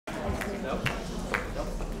Your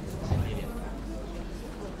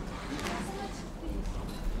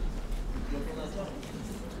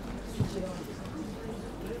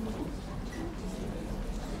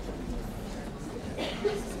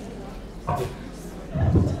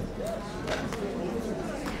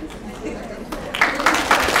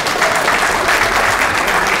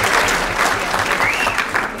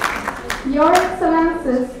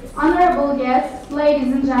Excellencies, honorable guests,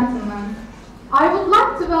 ladies and gentlemen, I would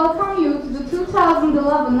like to welcome you to the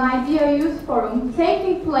 2011 IDEA Youth Forum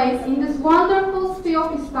taking place in this wonderful city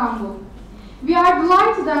of Istanbul. We are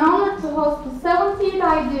delighted and honored to host the 70th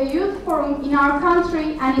IDEA Youth Forum in our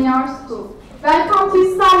country and in our school. Welcome to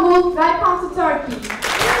Istanbul, welcome to Turkey.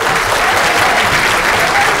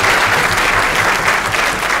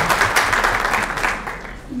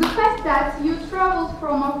 The fact that you traveled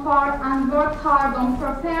from afar and worked hard on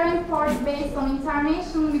preparing for it based on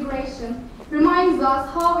international migration reminds us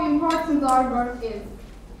how important our work is.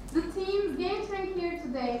 The teams gathering here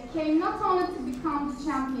today came not only to become the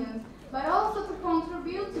champions, but also to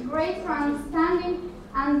contribute to greater understanding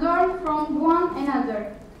and learn from one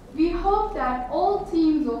another. We hope that all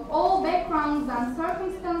teams of all backgrounds and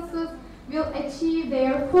circumstances will achieve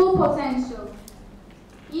their full potential.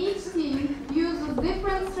 Each team uses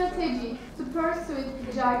different strategies to pursue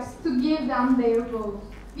the judges to give them their goals.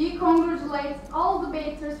 We congratulate all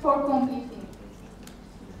debaters for competing.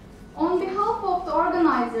 On behalf of the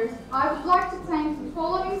organizers, I would like to thank the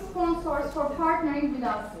following sponsors for partnering with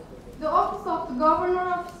us. The Office of the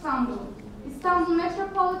Governor of Istanbul, Istanbul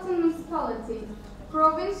Metropolitan Municipality,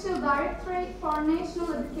 Provincial Directorate for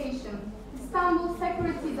National Education, Istanbul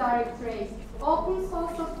Security Directorate, Open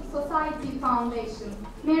Society Foundation,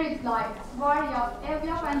 Merit Life, Varyap,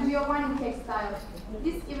 Evliap and Giovanni Textiles.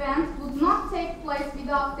 This event would not take place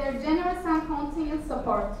without their generous and continued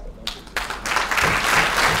support.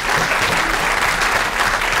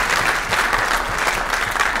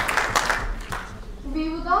 We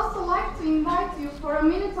would also like to invite you for a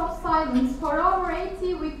minute of silence for over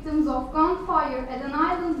 80 victims of gunfire at an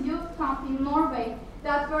island youth camp in Norway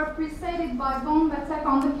that were preceded by bomb attack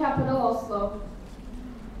on the capital Oslo.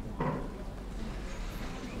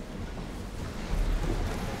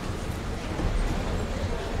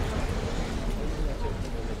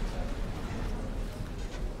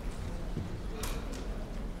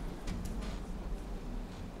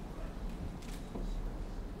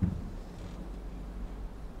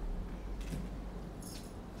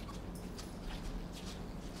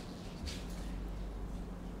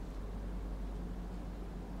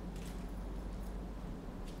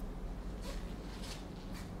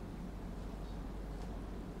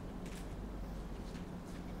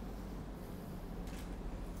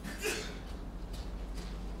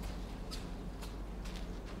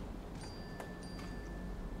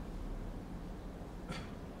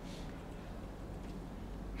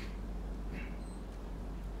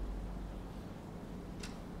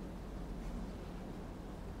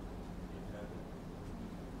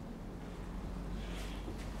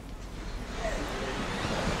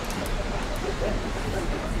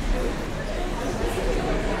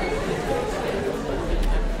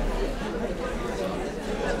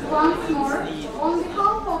 Once more, on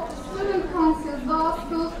behalf of the Student Council Law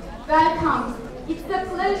School, welcome. It's a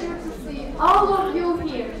pleasure to see all of you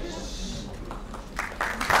here.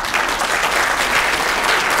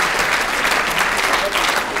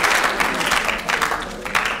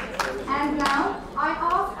 And now, I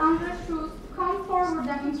ask Andres Schultz to come forward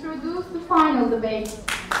and introduce the final debate.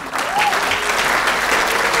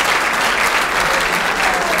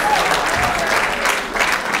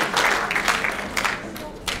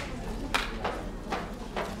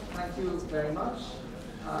 Very much.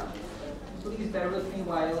 Please bear with me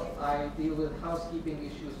while I deal with housekeeping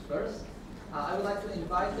issues first. I would like to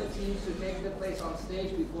invite the teams to take the place on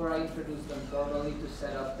stage before I introduce them formally to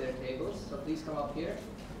set up their tables. So please come up here.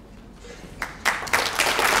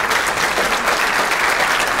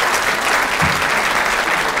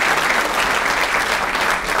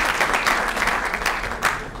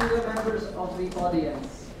 To the members of the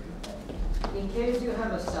audience, in case you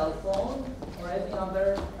have a cell phone or any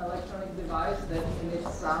other electronic device that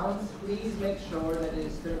emits sounds, please make sure that it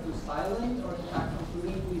is turned to silent or in fact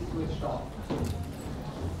completely switched off.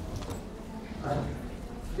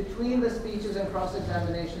 Between the speeches and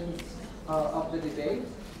cross-examinations of the debate,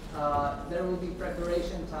 there will be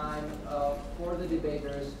preparation time for the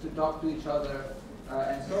debaters to talk to each other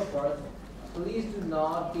and so forth. Please do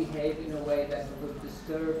not behave in a way that would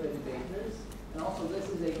disturb the debaters. And also, this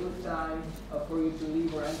is a good time for you to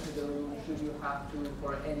leave or enter the room should you have to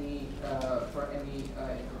for any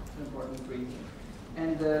important briefing.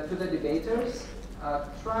 And to the debaters,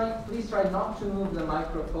 please try not to move the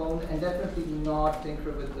microphone, and definitely do not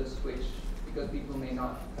tinker with the switch, because people may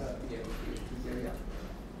not be able to hear you.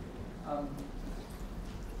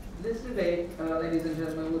 This debate, ladies and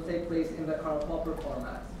gentlemen, will take place in the Karl Popper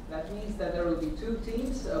format. That means that there will be two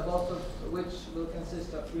teams, both of which will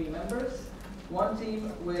consist of 3 members. One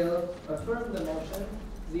team will affirm the motion,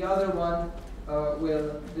 the other one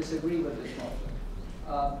will disagree with this motion.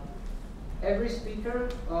 Every speaker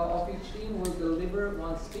of each team will deliver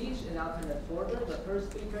one speech in alternate order. The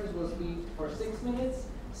first speakers will speak for 6 minutes.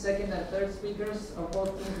 Second and third speakers of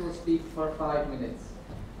both teams will speak for 5 minutes.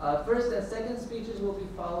 First and second speeches will be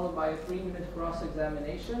followed by a 3-minute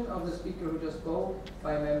cross-examination of the speaker who just spoke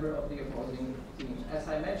by a member of the opposing team. As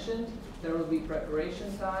I mentioned, there will be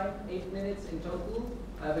preparation time, 8 minutes in total,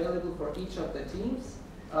 available for each of the teams,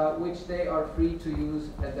 which they are free to use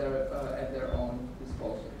at their own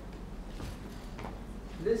disposal.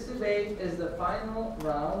 This debate is the final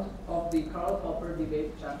round of the Karl Popper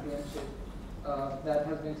Debate Championship that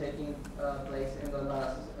has been taking place in the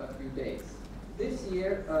last few days. This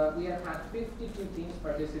year, we have had 52 teams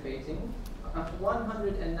participating,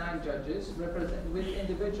 109 judges with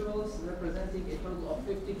individuals representing a total of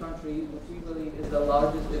 50 countries, which we believe is the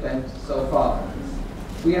largest event so far.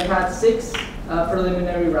 We have had 6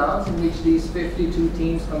 preliminary rounds in which these 52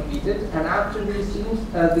 teams competed, and after these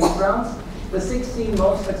rounds, the 16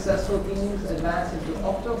 most successful teams advanced into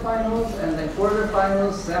octofinals, and then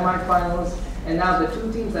quarterfinals, semifinals, and now the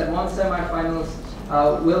 2 teams that won semifinals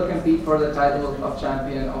will compete for the title of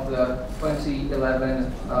champion of the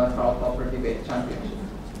 2011 Karl Popper Debate Championship.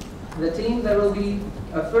 The team that will be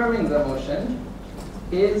affirming the motion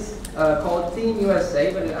is called Team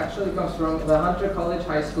USA, but it actually comes from the Hunter College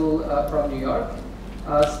High School from New York.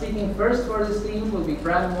 Speaking first for this team will be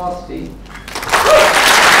Bram Wasty.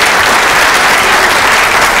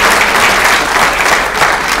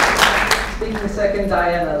 Speaking second,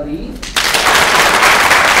 Diana Lee.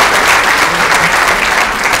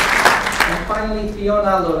 And finally,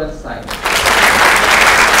 Fiona Lorenstein.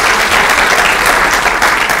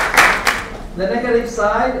 The negative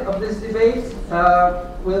side of this debate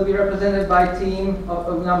will be represented by team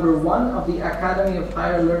of number 1 of the Academy of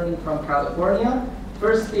Higher Learning from California.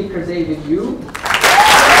 First speaker, David Yu.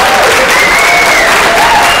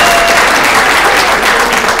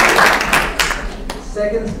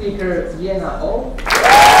 Second speaker, Yena Oh.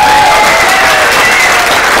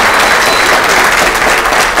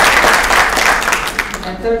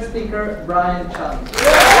 And third speaker, Brian Chung.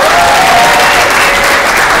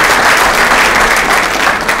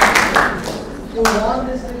 Who won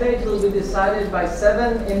this debate will be decided by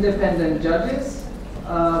 7 independent judges.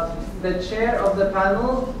 The chair of the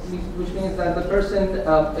panel, which means that the person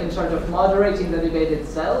in charge of moderating the debate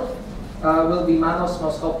itself, will be Manos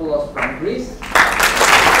Moschopoulos from Greece.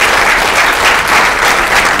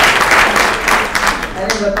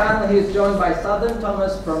 And in the panel, he is joined by Southern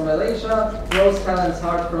Thomas from Malaysia, Rose Helens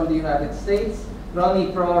Hart from the United States,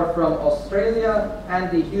 Ronnie Proer from Australia,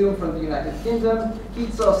 Andy Hume from the United Kingdom,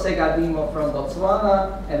 Kitso Segadimo from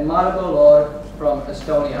Botswana, and Margot Lor from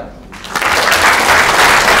Estonia.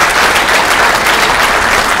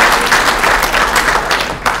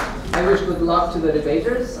 I wish good luck to the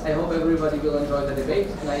debaters. I hope everybody will enjoy the debate,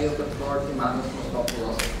 and I yield the floor to Manos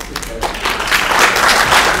Moschopoulos.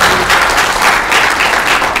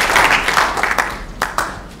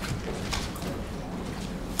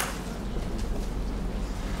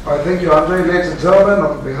 Thank you, Andre. Ladies and gentlemen,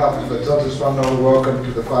 on behalf of the judges panel, welcome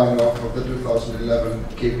to the final of the 2011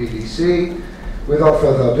 KPDC. Without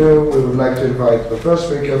further ado, we would like to invite the first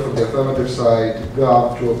speaker from the affirmative side,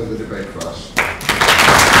 Graham, to open the debate for us.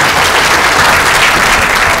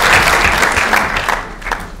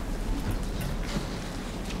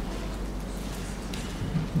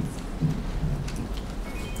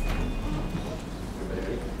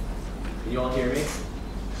 Can you all hear me?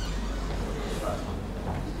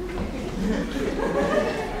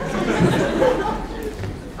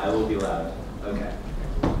 I will be loud. Okay.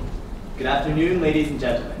 Good afternoon, ladies and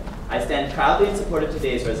gentlemen. I stand proudly in support of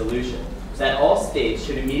today's resolution that all states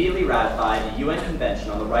should immediately ratify the UN Convention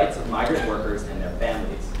on the Rights of Migrant Workers and their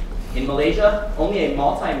families. In Malaysia, only a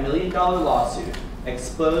multi-million-dollar lawsuit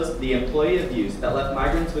exposed the employee abuse that left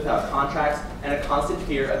migrants without contracts and a constant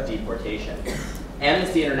fear of deportation.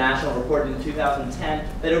 Amnesty International reported in 2010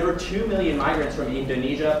 that over 2 million migrants from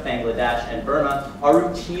Indonesia, Bangladesh, and Burma are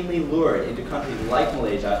routinely lured into countries like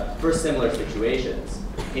Malaysia for similar situations.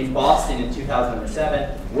 In Boston in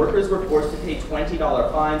 2007, workers were forced to pay $20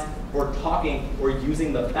 fines for talking or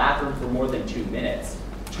using the bathroom for more than 2 minutes.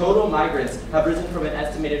 Total migrants have risen from an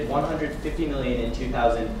estimated 150 million in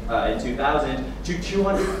 2000 to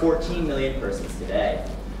 214 million persons today.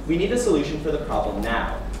 We need a solution for the problem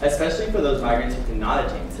now, especially for those migrants who cannot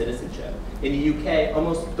attain citizenship. In the UK,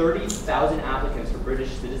 almost 30,000 applicants for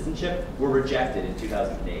British citizenship were rejected in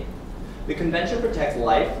 2008. The Convention protects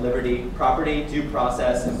life, liberty, property, due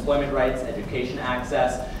process, employment rights, education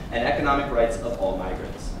access, and economic rights of all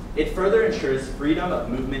migrants. It further ensures freedom of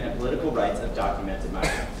movement and political rights of documented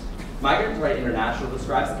migrants. Migrant Rights International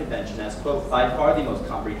describes the Convention as, quote, by far the most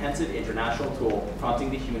comprehensive international tool prompting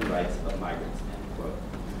the human rights of migrants, end quote.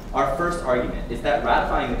 Our first argument is that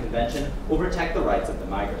ratifying the Convention will protect the rights of the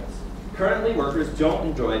migrants. Currently, workers don't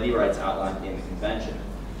enjoy the rights outlined in the Convention.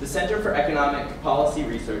 The Center for Economic Policy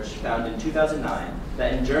Research found in 2009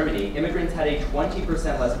 that in Germany, immigrants had a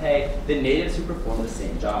 20% less pay than natives who performed the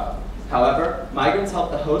same job. However, migrants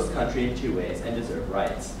help the host country in two ways and deserve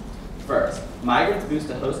rights. First, migrants boost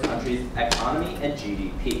the host country's economy and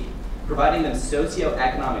GDP. Providing them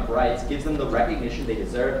socio-economic rights gives them the recognition they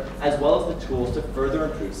deserve, as well as the tools to further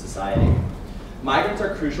improve society. Migrants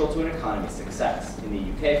are crucial to an economy's success. In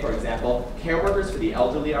the UK, for example, care workers for the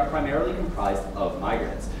elderly are primarily comprised of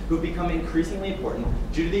migrants, who have become increasingly important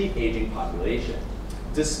due to the aging population.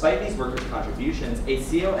 Despite these workers' contributions, a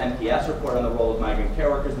COMPS report on the role of migrant care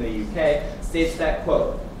workers in the UK states that,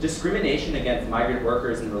 quote, discrimination against migrant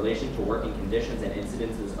workers in relation to working conditions and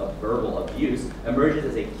incidences of verbal abuse emerges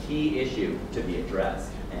as a key issue to be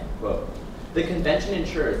addressed, end quote. The Convention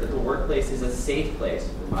ensures that the workplace is a safe place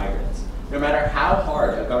for migrants. No matter how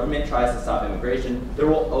hard a government tries to stop immigration, there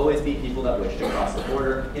will always be people that wish to cross the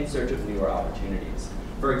border in search of newer opportunities.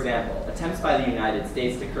 For example, attempts by the United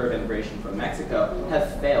States to curb immigration from Mexico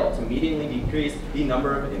have failed to meaningfully decrease the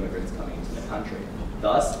number of immigrants coming into the country.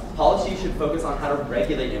 Thus, policy should focus on how to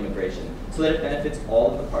regulate immigration so that it benefits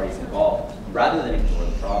all of the parties involved, rather than ignore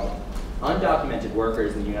the problem. Undocumented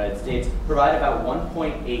workers in the United States provide about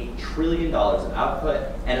 $1.8 trillion of output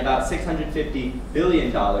and about $650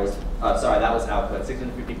 billion,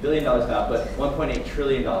 $650 billion of output, $1.8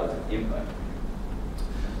 trillion of input.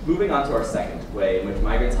 Moving on to our second way in which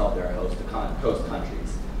migrants help their host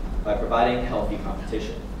countries, by providing healthy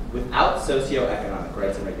competition. Without socioeconomic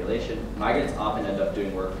rights and regulation, migrants often end up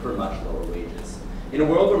doing work for much lower wages. In a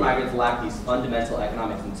world where migrants lack these fundamental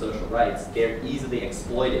economic and social rights, they are easily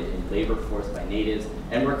exploited in labor force by natives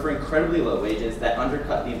and work for incredibly low wages that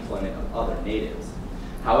undercut the employment of other natives.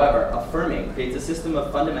 However, affirming creates a system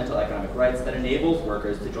of fundamental economic rights that enables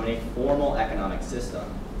workers to join a formal economic system.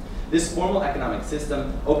 This formal economic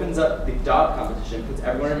system opens up the job competition, puts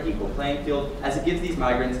everyone on an equal playing field, as it gives these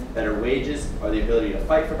migrants better wages, or the ability to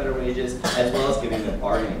fight for better wages, as well as giving them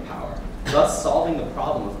bargaining power, thus solving the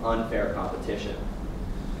problem of unfair competition.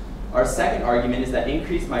 Our second argument is that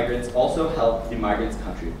increased migrants also help the migrants'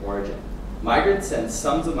 country of origin. Migrants send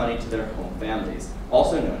sums of money to their home families,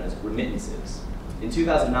 also known as remittances. In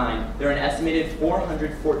 2009, there were an estimated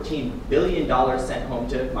 $414 billion sent home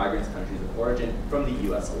to migrants' countries of origin from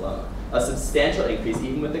the US alone, a substantial increase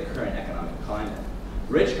even with the current economic climate.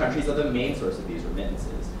 Rich countries are the main source of these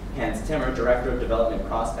remittances. Hans Timmer, Director of Development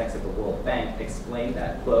Prospects at the World Bank, explained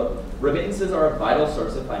that, quote, remittances are a vital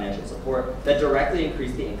source of financial support that directly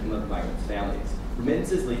increase the income of migrants' families.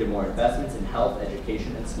 Remittances lead to more investments in health,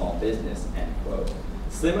 education, and small business, end quote.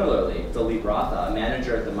 Similarly, Dalip Ratha, a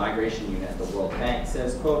manager at the migration unit at the World Bank,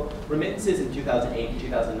 says, quote, remittances in 2008 and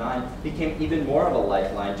 2009 became even more of a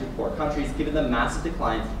lifeline to poor countries given the massive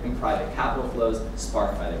decline in private capital flows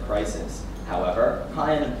sparked by the crisis. However,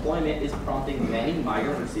 high unemployment is prompting many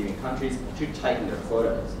migrant-receiving countries to tighten their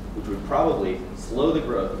quotas, which would probably slow the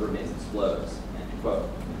growth of remittance flows, end quote.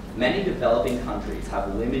 Many developing countries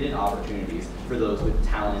have limited opportunities for those with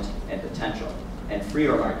talent and potential, and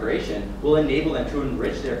freer migration will enable them to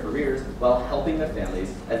enrich their careers while helping their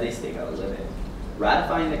families as they stake out a living.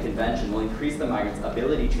 Ratifying the convention will increase the migrants'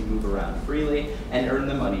 ability to move around freely and earn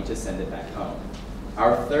the money to send it back home.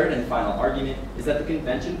 Our third and final argument is that the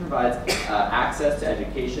convention provides access to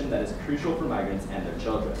education that is crucial for migrants and their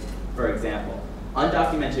children. For example,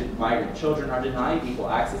 undocumented migrant children are denied equal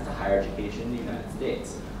access to higher education in the United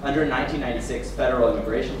States. Under 1996 federal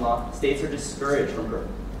immigration law, states are discouraged from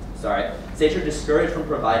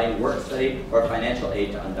providing work study or financial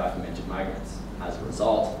aid to undocumented migrants. As a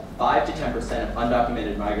result, 5 to 10% of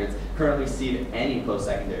undocumented migrants currently receive any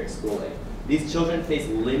post-secondary schooling. These children face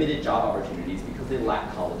limited job opportunities because they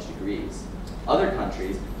lack college degrees. Other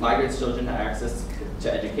countries, migrants' children's access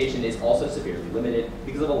to education is also severely limited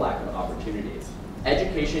because of a lack of opportunities.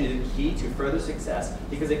 Education is a key to further success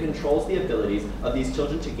because it controls the abilities of these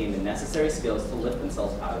children to gain the necessary skills to lift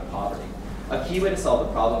themselves out of poverty. A key way to solve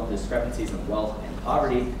the problem of discrepancies in wealth and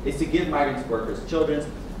poverty is to give migrant workers' children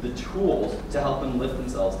the tools to help them lift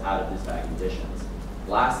themselves out of these bad conditions.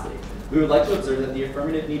 Lastly, we would like to observe that the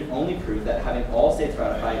affirmative need only prove that having all states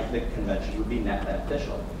ratify the convention would be net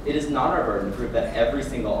beneficial. It is not our burden to prove that every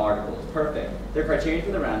single article is perfect. The criterion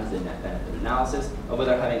for the round is the net benefit analysis of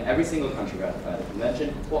whether having every single country ratify the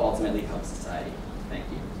convention will ultimately help society. Thank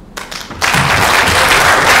you.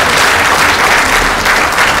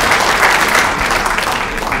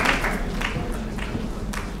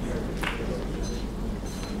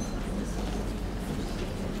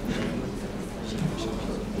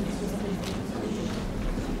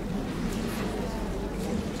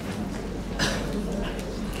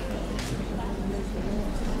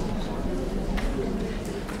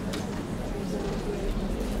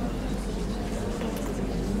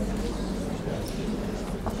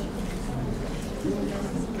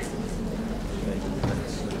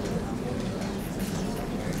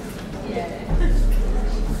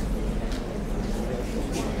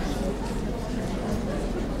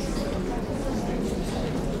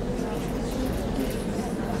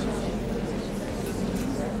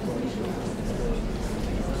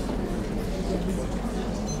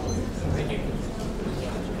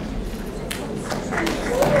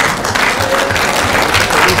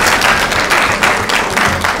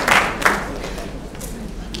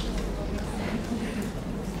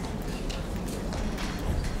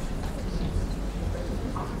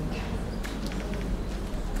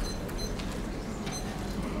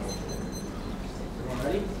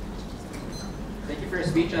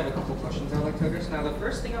 I have a couple questions I'd like to address. Now, the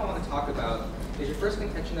first thing I want to talk about is your first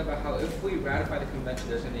contention about how if we ratify the convention,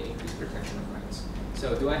 there's going to increase protection of rights.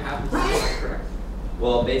 So do I have this correct?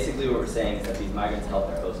 Well, basically what we're saying is that these migrants help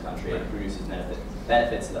their host country and produces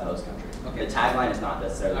benefits to the host country. Okay. The tagline is not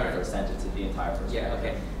necessarily the first sentence, it's the entire first paragraph.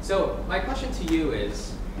 Okay. So my question to you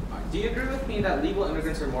is, do you agree with me that legal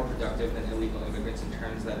immigrants are more productive than illegal immigrants in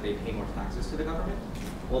terms that they pay more taxes to the government?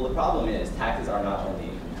 Well, the problem is taxes are not only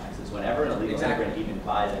income taxes. Whenever an illegal immigrant even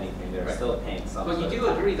buys anything, they're still paying some. But you do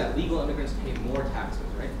agree that legal immigrants pay more taxes,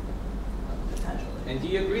 right? Potentially. And do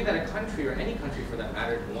you agree that a country, or any country for that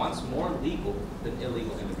matter, wants more legal than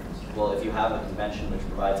illegal immigrants? Well, if you have a convention which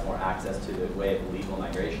provides more access to the way of legal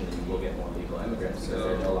migration, then you will get more legal immigrants because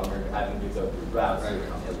they're no longer having to go through routes to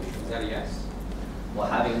become illegal. Is that a yes? Well,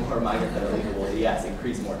 having more migrants that are legal will, yes,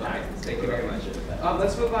 increase more taxes. Thank you very much.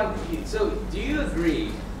 Let's move on. So, do you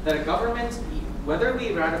agree that a government, whether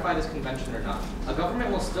we ratify this convention or not, a government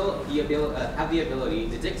will still have the ability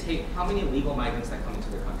to dictate how many legal migrants that come into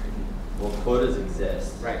their country? Well, quotas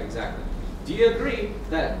exist. Right, exactly. Do you agree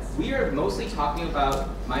that we are mostly talking about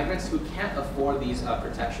migrants who can't afford these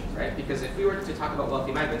protections, right? Because if we were to talk about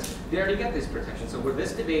wealthy migrants, they already get these protections. So where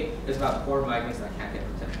this debate is about poor migrants that can't get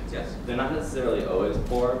protections, yes? They're not necessarily always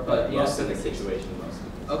poor, but most of the situation mostly.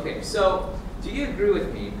 Okay, so do you agree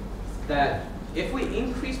with me that if we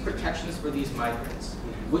increase protections for these migrants,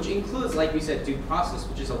 which includes, like we said, due process,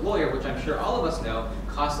 which is a lawyer, which I'm sure all of us know,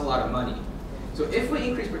 costs a lot of money. So if we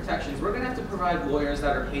increase protections, we're going to have to provide lawyers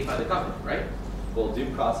that are paid by the government, right? Well, due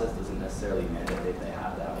process doesn't necessarily mandate they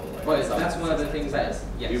have to have a lawyer. But that's one of the things that is,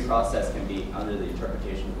 yes. Due process can be under the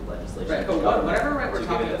interpretation of the legislation. Right, but whatever right we're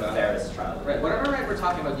talking about, fairest trial. Right, whatever right we're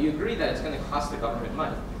talking about, do you agree that it's going to cost the government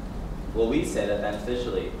money? Well, we say that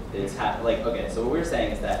beneficially is okay, so what we're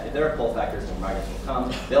saying is that if there are pull factors when migrants will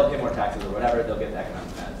come, they'll pay more taxes or whatever, they'll get the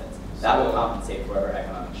economic benefits. That will compensate for whatever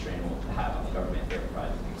economic strain we'll have on the government here in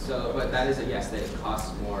private. So, but that is a yes, that it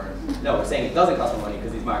costs more. No, we're saying it doesn't cost more money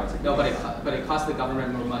because these migrants are. No, but it costs the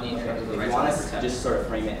government more money in terms of the rights. If you want us to just sort of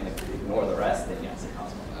frame it and ignore the rest, then yes, it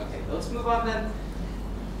costs more money. Okay, let's move on then.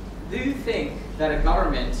 Do you think that a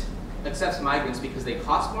government accepts migrants because they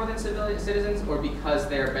cost more than citizens, or because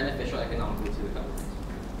they're beneficial economically to the government?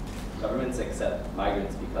 Governments accept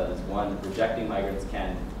migrants because, one, rejecting migrants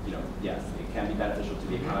can, yes, it can be beneficial to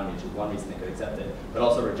the economy, which is one reason they could accept it. But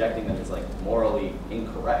also rejecting them is like morally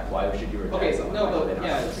incorrect. Why should you reject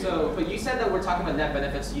someone? But you said that we're talking about net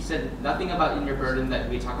benefits. You said nothing about in your burden that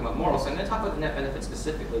we're talking about morals. So I'm going to talk about the net benefits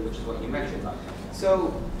specifically, which is what you mentioned.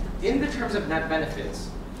 So, in the terms of net benefits,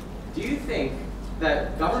 do you think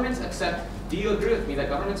that governments accept, do you agree with me that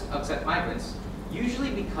governments accept migrants usually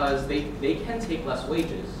because they can take less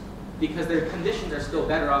wages, because their conditions are still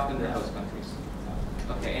better off than their host countries?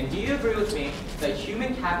 Okay, and do you agree with me that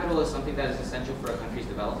human capital is something that is essential for a country's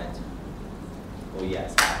development? Well,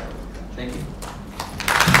 yes. Thank you.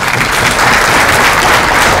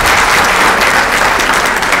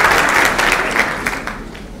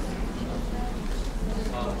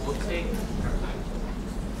 We'll take our time.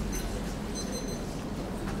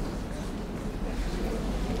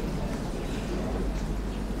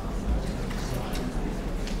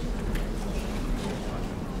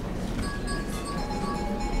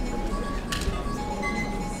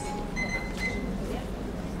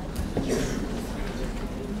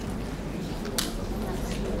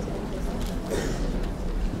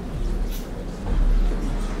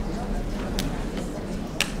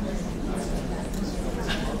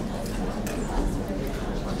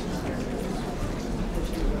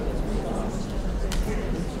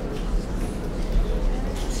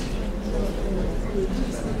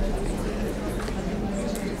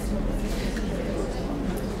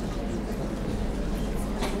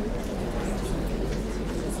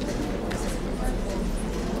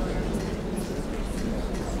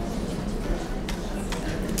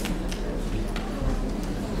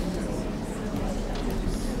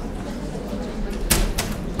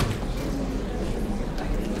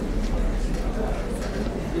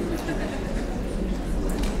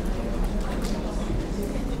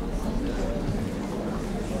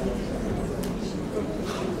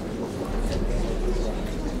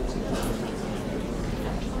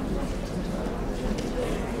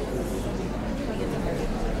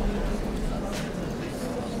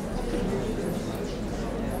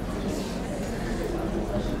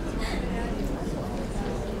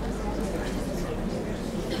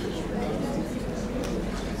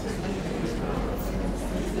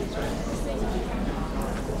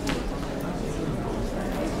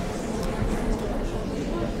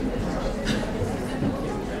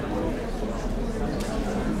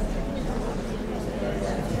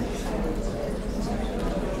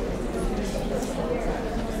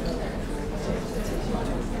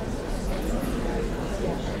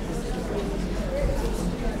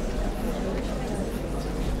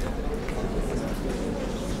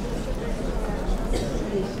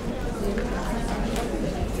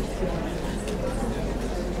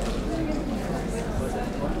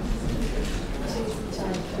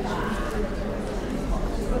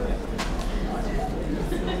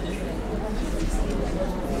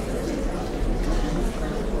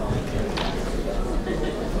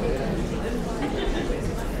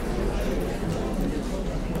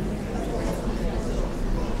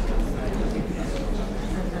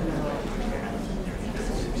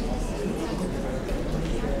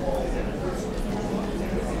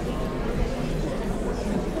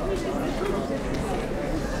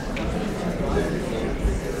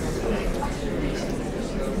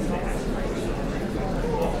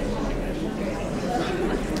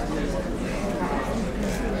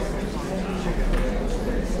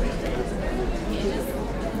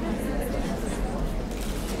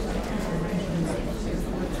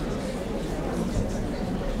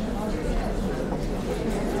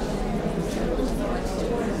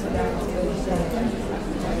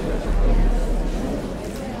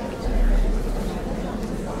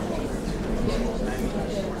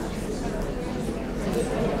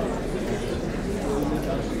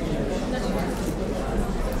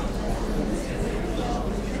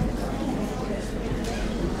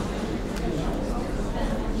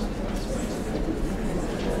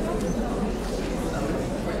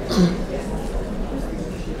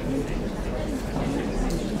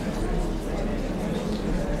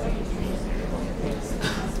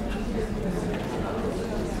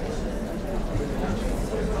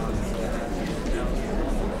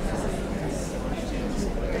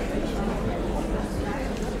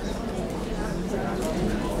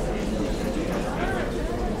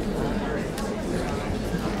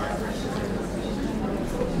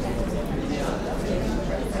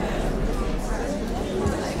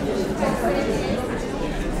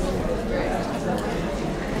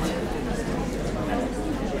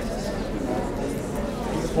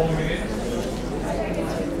 4 minutes.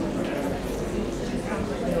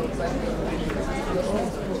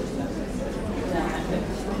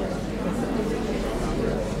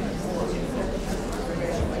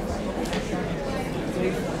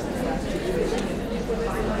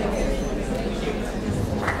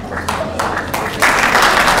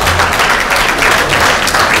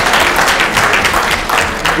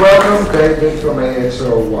 Welcome, David from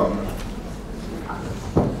AX01.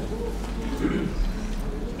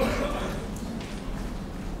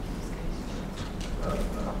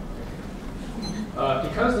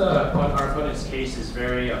 Because our opponent's case is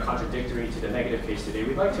very contradictory to the negative case today,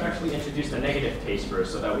 we'd like to actually introduce the negative case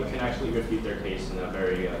first so that we can actually refute their case in a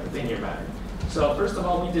very linear manner. So first of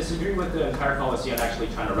all, we disagree with the entire policy on actually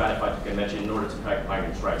trying to ratify the convention in order to protect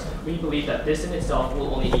migrants' rights. We believe that this in itself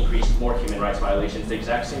will only increase more human rights violations, the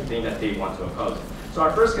exact same thing that they want to oppose. So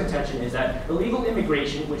our first contention is that illegal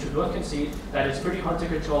immigration, which we both concede that it's pretty hard to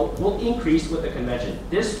control, will increase with the convention.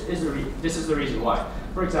 This is the reason why.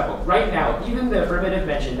 For example, right now, even the affirmative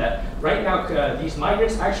mentioned that right now these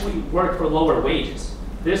migrants actually work for lower wages.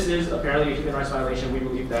 This is apparently a human rights violation. We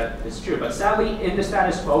believe that is true. But sadly, in the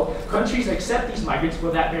status quo, countries accept these migrants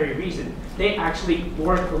for that very reason. They actually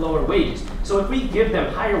work for lower wages. So if we give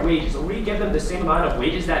them higher wages, or we give them the same amount of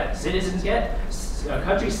wages that citizens get,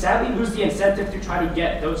 countries sadly lose the incentive to try to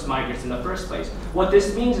get those migrants in the first place. What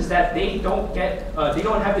this means is that they don't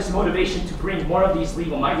have this motivation to bring more of these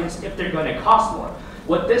legal migrants if they're going to cost more.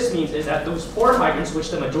 What this means is that those poor migrants, which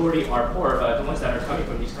the majority are poor, the ones that are coming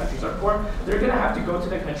from these countries are poor, they're going to have to go to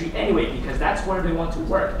the country anyway because that's where they want to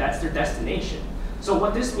work. That's their destination. So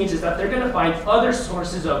what this means is that they're going to find other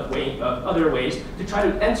sources of other ways to try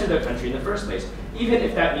to enter the country in the first place, even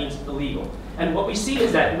if that means illegal. And what we see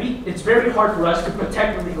is that it's very hard for us to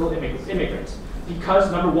protect illegal immigrants.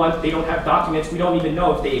 Because number one, they don't have documents, we don't even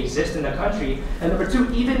know if they exist in the country. And number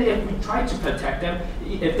two, even if we tried to protect them,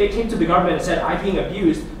 if they came to the government and said, I'm being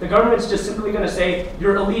abused, the government's just simply going to say,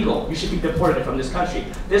 you're illegal, you should be deported from this country.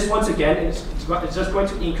 This, once again, is just going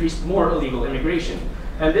to increase more illegal immigration.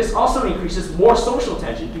 And this also increases more social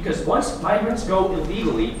tension because once migrants go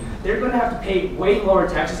illegally, they're going to have to pay way lower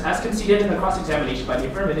taxes as conceded in the cross-examination by the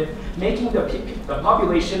affirmative, making the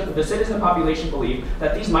citizen population believe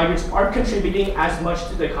that these migrants aren't contributing as much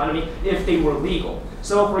to the economy if they were legal.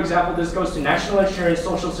 So, for example, this goes to national insurance,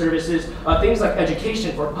 social services, things like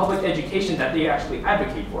education, for public education that they actually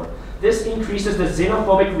advocate for. This increases the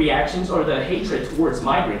xenophobic reactions or the hatred towards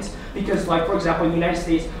migrants. Because, like, for example, in the United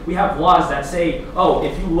States, we have laws that say, oh,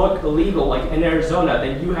 if you look illegal, like in Arizona,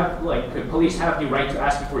 then you have, like, the police have the right to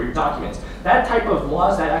ask you for your documents. That type of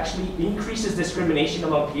laws that actually increases discrimination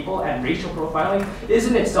among people and racial profiling is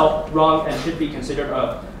in itself wrong and should be considered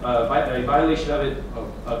a violation of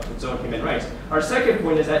its own human rights. Our second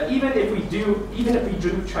point is that even if we do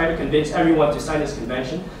try to convince everyone to sign this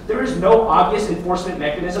convention, there is no obvious enforcement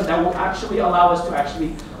mechanism that will actually allow us to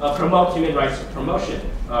actually promote human rights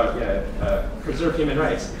preserve human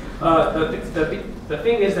rights. The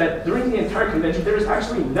thing is that during the entire convention, there is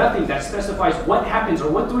actually nothing that specifies what happens or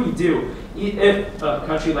what do we do if a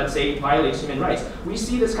country, let's say, violates human rights. We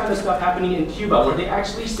see this kind of stuff happening in Cuba, where they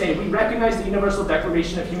actually say, we recognize the Universal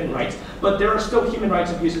Declaration of Human Rights, but there are still human rights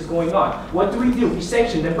abuses going on. What do? We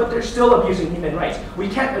sanction them, but they're still abusing human rights. We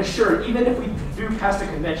can't assure, even if we do pass the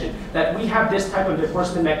convention, that we have this type of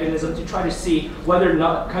enforcement mechanism to try to see whether or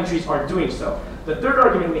not countries are doing so. The third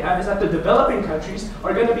argument we have is that the developing countries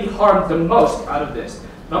are going to be harmed the most out of this.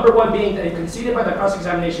 Number one being that, conceded by the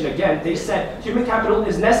cross-examination again, they said human capital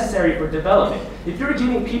is necessary for development. If you're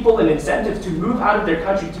giving people an incentive to move out of their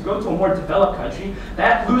country to go to a more developed country,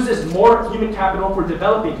 that loses more human capital for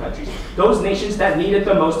developing countries. Those nations that need it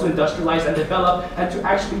the most to industrialize and develop and to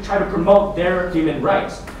actually try to promote their human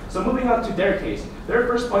rights. So moving on to their case, their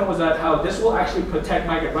first point was that how this will actually protect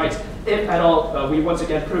migrant rights. If at all, we once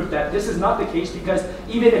again proved that this is not the case because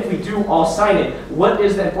even if we do all sign it, what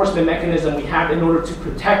is the enforcement mechanism we have in order to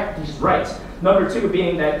protect these rights? Number two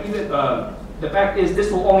being that even the fact is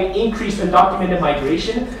this will only increase undocumented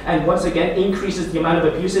migration and once again increases the amount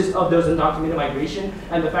of abuses of those undocumented migration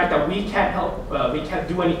and the fact that we can't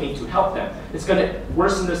do anything to help them. It's going to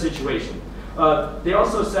worsen the situation. They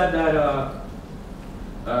also said that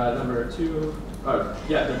the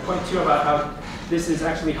point two about how this is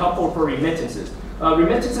actually helpful for remittances.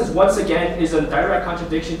 Remittances, once again, is a direct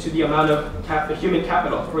contradiction to the amount of human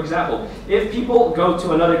capital. For example, if people go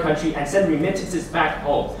to another country and send remittances back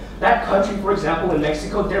home, that country, for example, in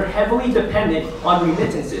Mexico, they're heavily dependent on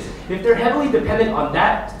remittances. If they're heavily dependent on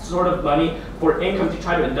that sort of money, for income to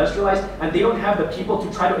try to industrialize, and they don't have the people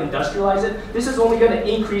to try to industrialize it, this is only going to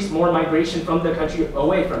increase more migration from the country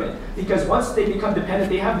away from it. Because once they become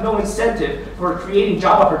dependent, they have no incentive for creating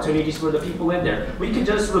job opportunities for the people in there. We can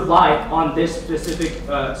just rely on this specific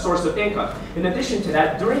source of income. In addition to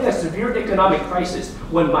that, during a severe economic crisis,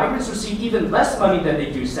 when migrants receive even less money than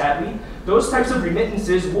they do, sadly, those types of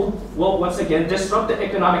remittances will once again disrupt the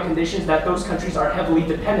economic conditions that those countries are heavily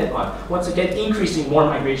dependent on, once again increasing more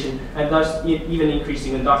migration and thus even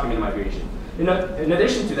increasing undocumented migration. In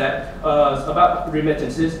addition to that, about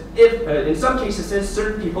remittances, if in some cases,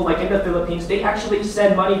 certain people, like in the Philippines, they actually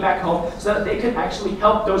send money back home so that they can actually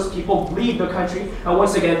help those people leave the country and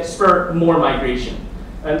once again spur more migration.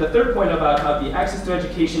 And the third point about how the access to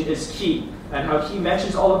education is key and how he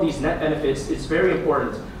mentions all of these net benefits is very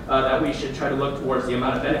important. That we should try to look towards the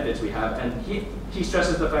amount of benefits we have, and he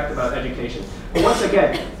stresses the fact about education. But once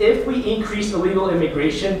again, if we increase illegal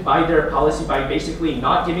immigration by their policy, by basically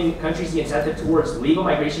not giving countries the incentive towards legal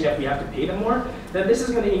migration if we have to pay them more, then this is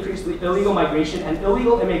going to increase illegal migration, and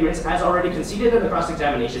illegal immigrants, as already conceded in the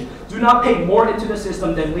cross-examination, do not pay more into the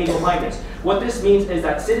system than legal migrants. What this means is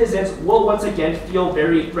that citizens will once again feel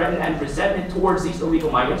very threatened and resentment towards these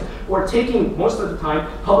illegal migrants who are taking, most of the time,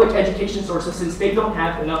 public education sources since they don't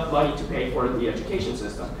have enough money to pay for the education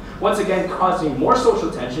system. Once again, causing more social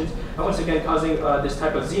tensions, and once again causing this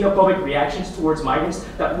type of xenophobic reactions towards migrants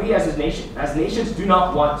that we as nations do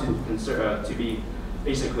not want to be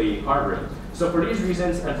basically harboring. So for these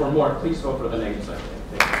reasons and for more, please vote for the negative side.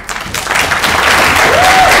 Thank you.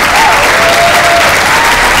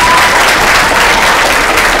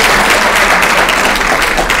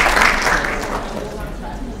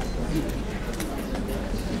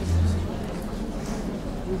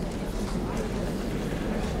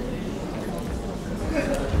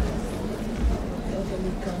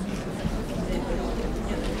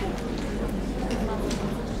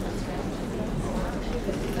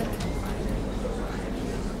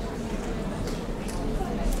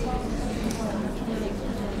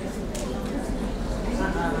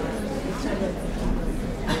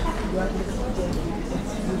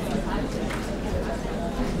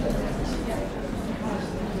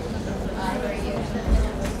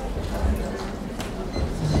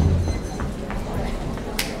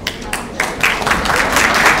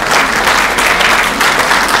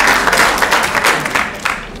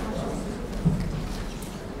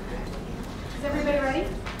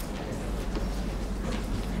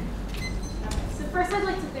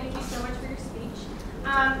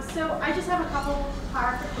 So I just have a couple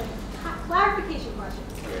clarification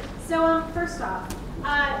questions. So first off,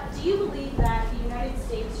 do you believe that the United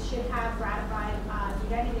States should have ratified the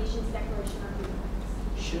United Nations Declaration on Human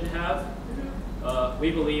Rights? Should have?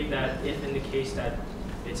 We believe that if in the case that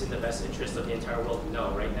it's in the best interest of the entire world,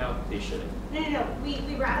 no. Right now, they shouldn't. No. We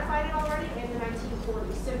ratified it already in the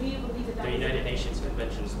 1940s. So do you believe that the United Nations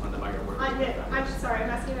Conventions on the Migrant Workers? I'm sorry, I'm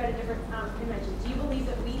asking about a different convention. Do you believe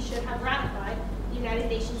that we should have ratified the United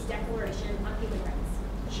Nations Declaration on Human Rights?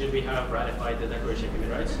 Should we have ratified the Declaration of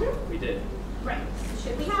Human Rights? We did. Right.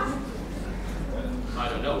 Should we have? I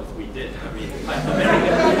don't know if we did. I mean,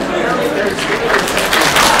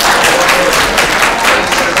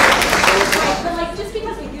 but like, just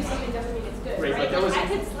because we do something doesn't mean it's good, right? Like, I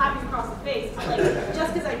could slap you across the face, but like,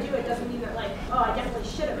 just because I do it doesn't mean that like, oh, I definitely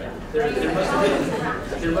should have done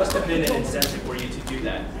that. There must have been an incentive for you to do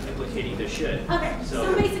that, implicating the should. Okay,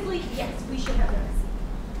 so basically, yes, we should have done this.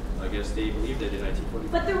 I guess they believed it in 1940.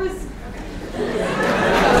 But there was,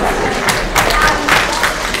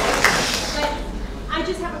 but I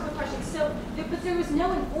just have a quick question. So, but there was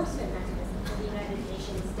no enforcement mechanism for the United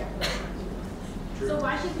Nations Declaration on Human Rights. So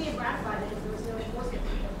why should we have ratified it if there was no enforcement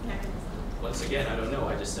mechanism? Once again, I don't know.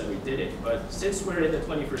 I just said we did it. But since we're in the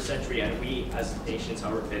 21st century and we as nations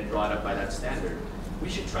have been brought up by that standard, we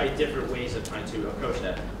should try different ways of trying to approach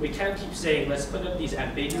that. We can't keep saying, let's put up these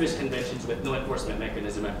ambiguous conventions with no enforcement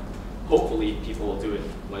mechanism, and hopefully people will do it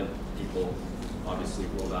when people obviously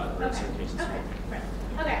will not, or in certain cases.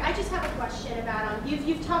 Okay, I just have a question about,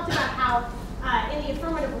 you've talked about how in the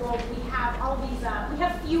affirmative world we have all these, we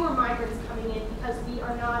have fewer migrants coming in because we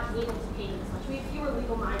are not able to pay them as much. We have fewer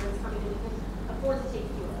legal migrants coming in, we can afford to take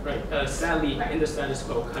fewer. Right, sadly, in the status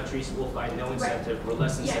quo, countries will find no incentive or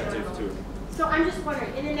less incentive to. So I'm just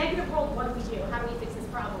wondering, in a negative world, what do we do? How do we fix this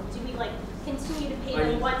problem? Do we like continue to pay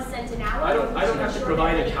them 1 cent an hour? I don't have to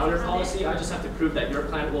provide a counter policy. I just have to prove that your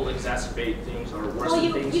plan will exacerbate things or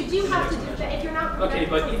worsen things. You do have to do that. If you're not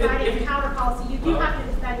providing a counter policy, you do have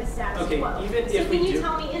to defend the status quo. Even so can you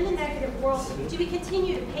tell me, in the negative world, do we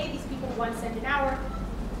continue to pay these people 1 cent an hour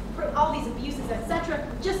for all these abuses, etc.,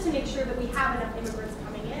 just to make sure that we have enough immigrants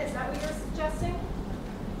coming in? Is that what you're suggesting?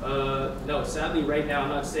 No, sadly, right now, I'm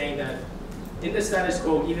not saying that in the status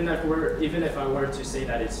quo, even if I were to say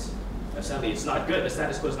that it's, sadly, it's not good, the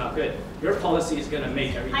status quo is not good, your policy is going to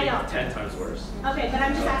make everything 10 times worse. Okay, but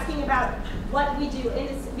I'm just asking about what we do,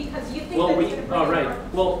 because you think well, that it's going to bring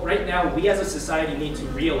right. Well, right now, we as a society need to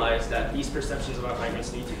realize that these perceptions about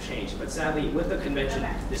migrants need to change. But sadly, with the convention,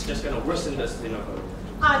 it's just going to worsen this. Do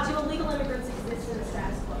illegal immigrants exist in the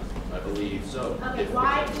status quo? I believe so. Okay,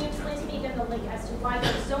 why, can you explain to me again the link as to why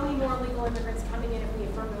there's so many more illegal immigrants coming in if we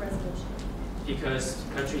affirm the resolution? Because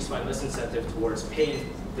countries find less incentive towards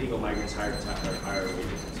paying legal migrants higher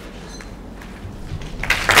wages.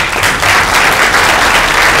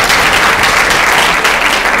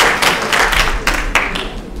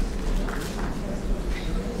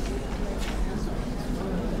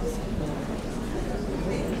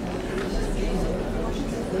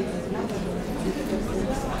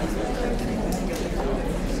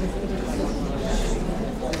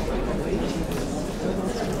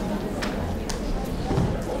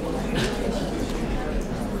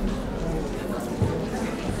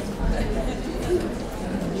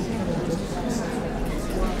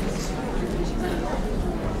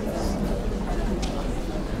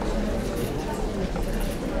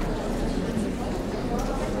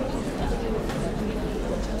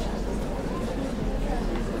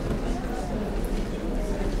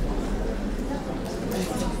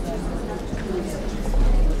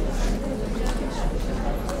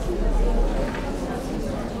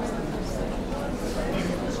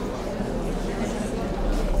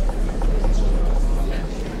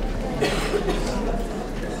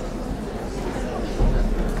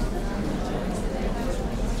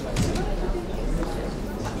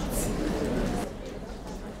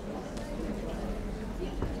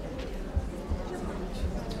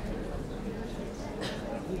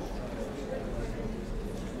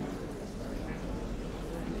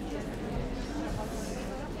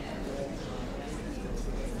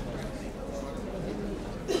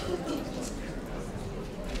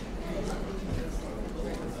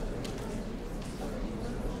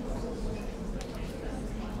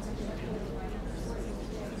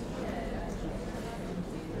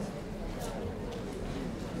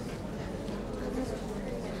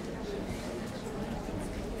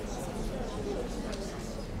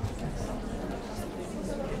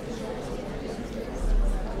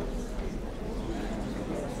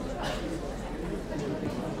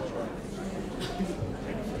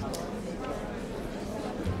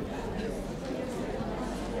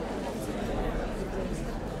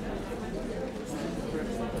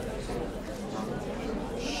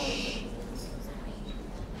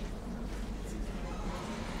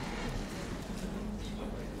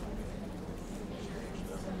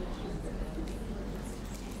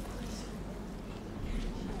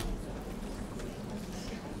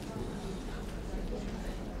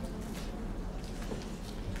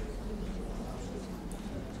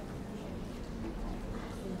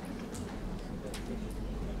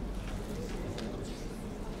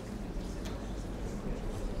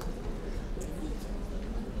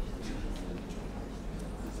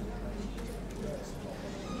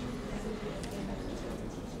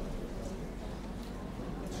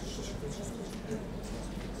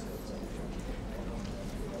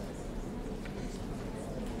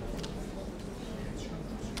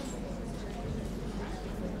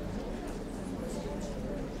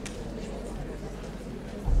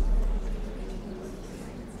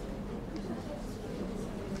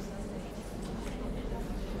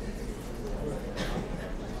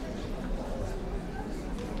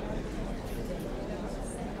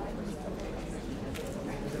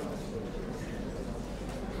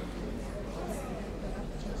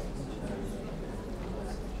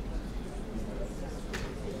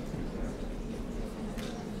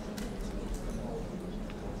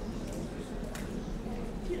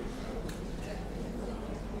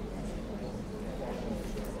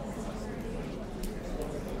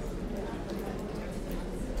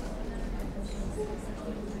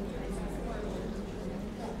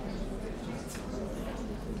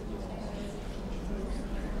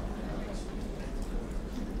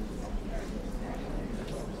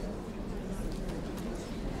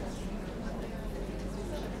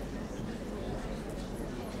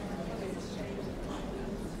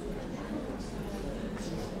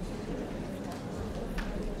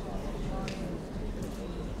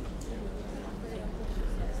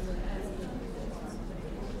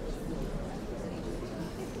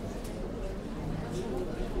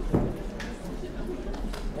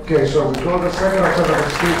 Okay, so we call the second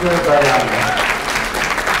alternative speaker, Diana.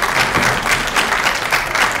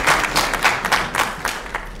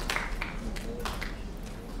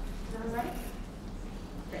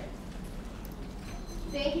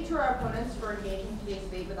 Thank you to our opponents for engaging today's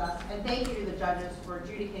debate with us, and thank you to the judges for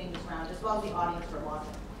adjudicating this round, as well as the audience for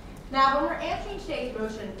watching. Now, when we're answering today's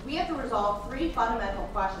motion, we have to resolve three fundamental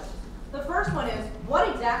questions. The first one is, what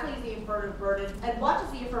exactly is the affirmative burden, and what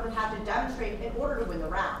does the affirmative have to demonstrate in order to win the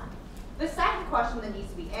round? The second question that needs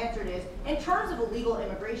to be answered is, in terms of illegal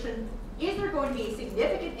immigration, is there going to be a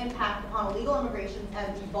significant impact upon illegal immigration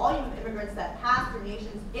and the volume of immigrants that pass through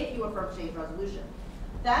nations if you affirm today's resolution?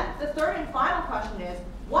 Then, the third and final question is,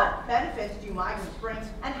 what benefits do migrants bring,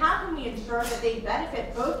 and how can we ensure that they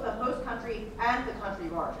benefit both the host country and the country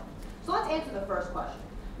of origin? So let's answer the first question.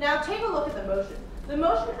 Now, take a look at the motion. The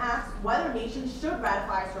motion asks whether nations should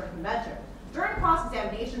ratify a certain convention. During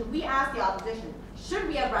cross-examination, we asked the opposition, should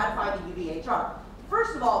we have ratified the UDHR?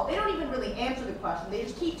 First of all, they don't even really answer the question. They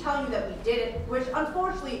just keep telling you that we did it, which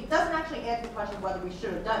unfortunately doesn't actually answer the question of whether we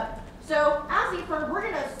should have done it. So, as the affirmative, we're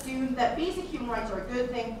going to assume that basic human rights are a good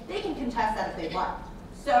thing. They can contest that if they like.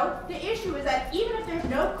 So, the issue is that even if there's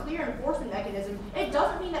no clear enforcement mechanism, it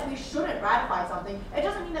doesn't mean that we shouldn't ratify something. It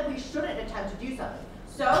doesn't mean that we shouldn't attempt to do something.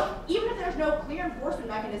 So, even if there's no clear enforcement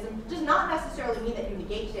mechanism, does not necessarily mean that you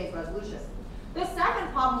negate today's resolution. The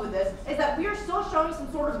second problem with this is that we are still showing some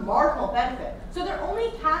sort of marginal benefit. So they're only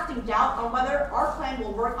casting doubt on whether our plan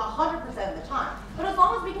will work 100% of the time. But as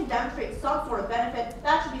long as we can demonstrate some sort of benefit,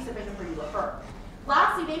 that should be sufficient for you to affirm.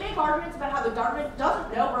 Lastly, they make arguments about how the government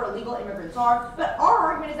doesn't know where illegal immigrants are, but our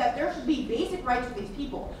argument is that there should be basic rights for these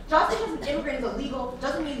people. Just because an immigrant is illegal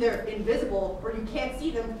doesn't mean they're invisible, or you can't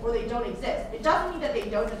see them, or they don't exist. It doesn't mean that they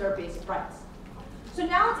don't deserve basic rights. So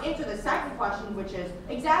now let's answer the second question, which is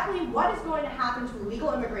exactly what is going to happen to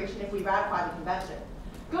illegal immigration if we ratify the convention?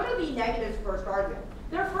 Go to the negative's first argument.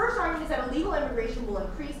 Their first argument is that illegal immigration will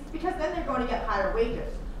increase because then they're going to get higher wages.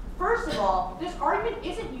 First of all, this argument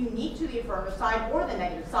isn't unique to the affirmative side or the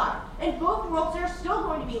negative side. In both worlds, there's still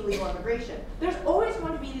going to be illegal immigration. There's always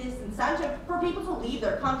going to be this incentive for people to leave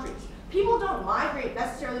their countries. People don't migrate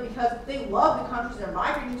necessarily because they love the countries they're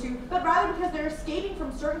migrating to, but rather because they're escaping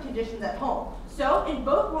from certain conditions at home. So, in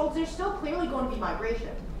both worlds, there's still clearly going to be migration.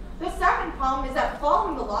 The second problem is that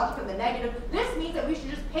following the logic of the negative, this means that we should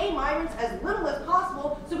just pay migrants as little as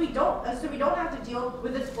possible so we don't have to deal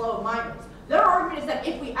with this flow of migrants. Their argument is that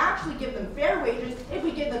if we actually give them fair wages, if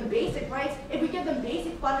we give them basic rights, if we give them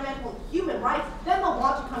basic fundamental human rights, then they'll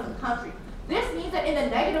want to come to the country. This means that in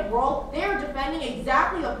the negative world, they are defending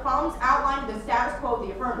exactly the problems outlined in the status quo of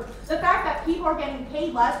the affirmative. The fact that people are getting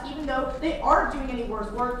paid less even though they aren't doing any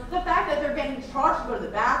worse work, the fact that they're getting charged to go to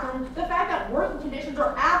the bathroom, the fact that working conditions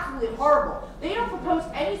are absolutely horrible. They don't propose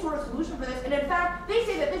any sort of solution for this, and in fact, they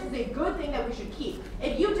say that this is a good thing that we should keep.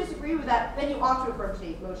 If you disagree with that, then you ought to affirm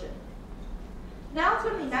today's motion. Now let's go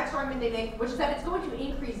to the next argument they make, which is that it's going to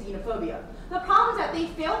increase xenophobia. The problem is that they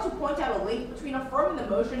fail to point out a link between affirming the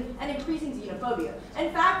motion and increasing xenophobia.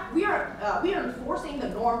 In fact, we are enforcing the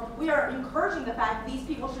norm. We are encouraging the fact that these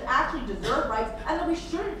people should actually deserve rights and that we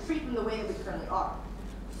shouldn't treat them the way that we currently are.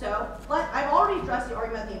 So, I've already addressed the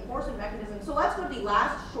argument of the enforcement mechanism, so let's go to the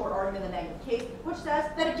last short argument in the negative case, which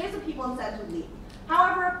says that it gives the people incentive to leave.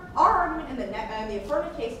 However, our argument in the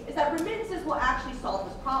affirmative case is that remittances will actually solve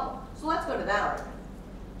this problem. So let's go to that argument.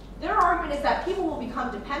 Their argument is that people will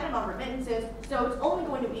become dependent on remittances, so it's only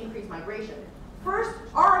going to increase migration. First,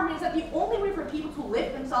 our argument is that the only way for people to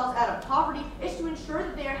lift themselves out of poverty is to ensure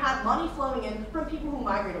that they have money flowing in from people who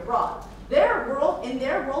migrate abroad. In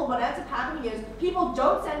their world, what ends up happening is people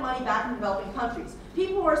don't send money back in developing countries.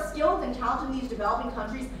 People who are skilled and talented in these developing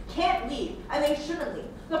countries can't leave, and they shouldn't leave.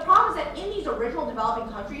 The problem is that in these original developing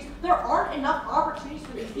countries, there aren't enough opportunities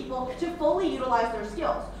for these people to fully utilize their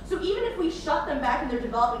skills. So even if we shut them back in their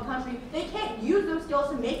developing country, they can't use those skills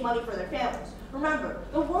to make money for their families. Remember,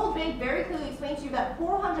 the World Bank very clearly explains to you that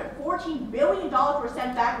 $414 billion were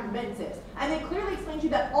sent back in remittances, and they clearly explain to you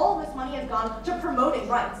that all of this money has gone to promoting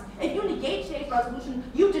rights. If you negate today's resolution,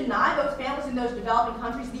 you deny those families in those developing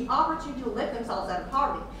countries the opportunity to lift themselves out of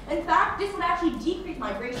poverty. In fact, this would actually decrease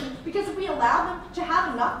migration because if we allow them to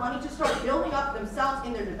have enough money to start building up themselves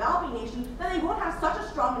in their developing nation, then they won't have such a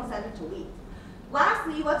strong incentive to leave.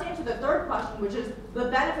 Lastly, let's answer the third question, which is the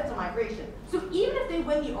benefits of migration. So even if they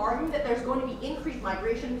win the argument that there's going to be increased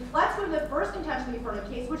migration, let's go to the first contention in the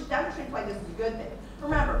affirmative case, which demonstrates why this is a good thing.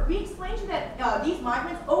 Remember, we explained to you that these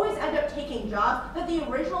migrants always end up taking jobs that the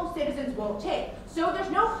original citizens won't take. So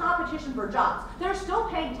there's no competition for jobs. They're still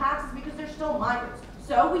paying taxes because they're still migrants.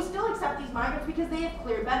 So we still accept these migrants because they have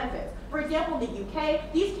clear benefits. For example, in the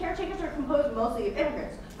UK, these caretakers are composed mostly of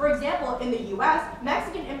immigrants. For example, in the US,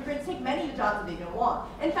 Mexican immigrants take many of the jobs that they don't want.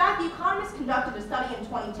 In fact, The Economist conducted a study in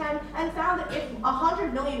 2010 and found that if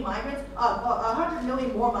 100 million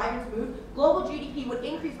more migrants moved, global GDP would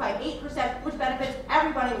increase by 8%, which benefits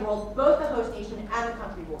everybody in the world, both the host nation and the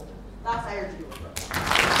country of origin. That's how to do it.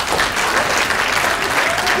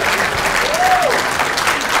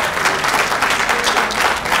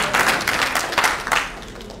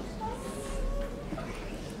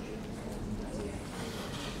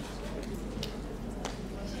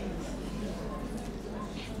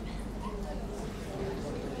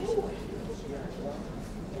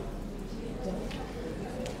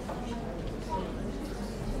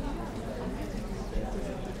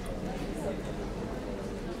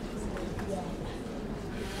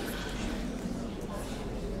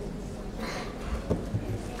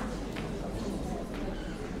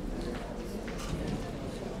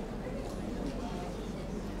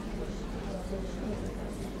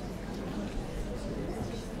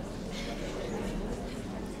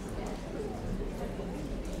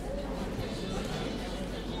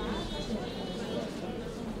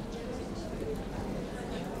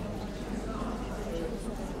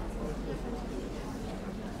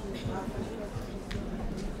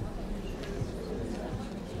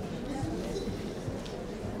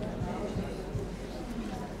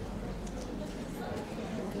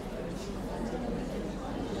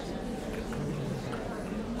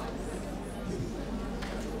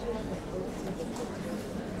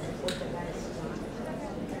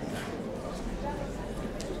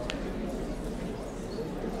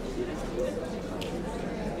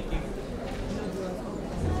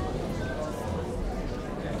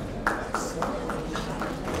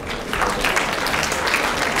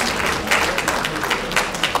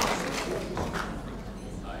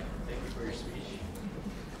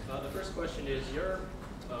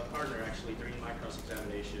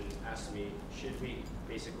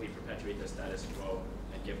 basically perpetuate the status quo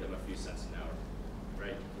and give them a few cents an hour,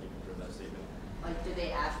 right? Can you confirm that statement? Like, did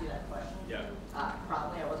they ask you that question? Yeah.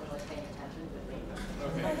 Probably. I wasn't really paying attention, but maybe.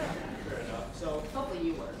 Okay, fair enough. So hopefully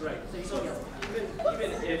you were. Right. So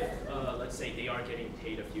even if let's say they are getting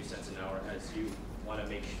paid a few cents an hour, as you want to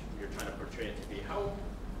make you're trying to portray it to be, how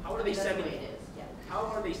are they sending? It is. Yeah. How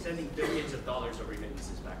are they sending billions of dollars of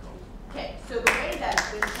remittances back home? Okay, so the way that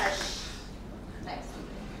this has, thanks.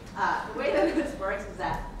 The way that this works is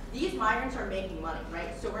that these migrants are making money,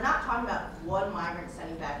 right? So we're not talking about one migrant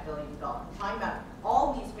sending back billions of dollars. We're talking about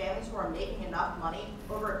all these families who are making enough money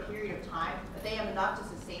over a period of time that they have enough to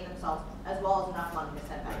sustain themselves as well as enough money to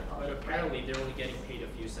send back home. But apparently they're only getting paid a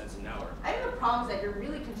few cents an hour. I think the problem is that you're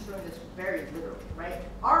really construing this very literally, right?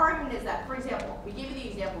 Our argument is that, for example, we gave you the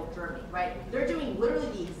example of Germany, right? They're doing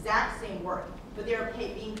literally the exact same work, but they're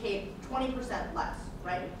being paid 20% less,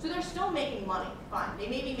 right? So they're still making money, fine. They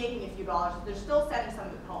may be making a few dollars, but they're still sending some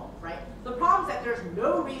of it home, right? The problem is that there's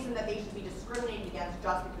no reason that they should be discriminated against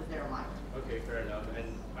just because they're a migrant. Okay, fair enough. And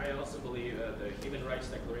I also believe the Human Rights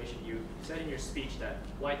Declaration, you said in your speech that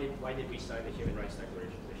why did we sign the Human Rights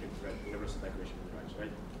Declaration, the Universal Declaration of Human Rights, right?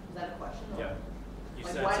 Is that a question? Yeah. You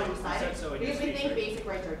like said why so, did we sign it? So in because your we speech, think right? basic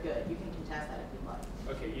rights are good. You can contest that if you'd like.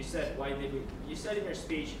 Okay, you said you said in your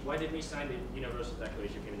speech, why did we sign the Universal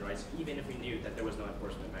Declaration of Human Rights even if we knew that there was no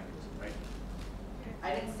enforcement mechanism, right?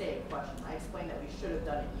 I didn't say a question. I explained that we should have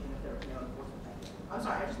done it even if there was no enforcement mechanism. I'm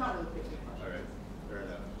sorry, I'm just not really picking a question. All right, fair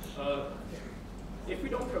enough. If we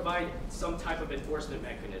don't provide some type of enforcement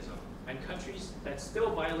mechanism, and countries that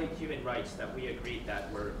still violate human rights that we agreed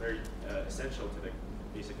that were very essential to the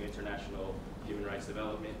basically international human rights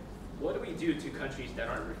development, what do we do to countries that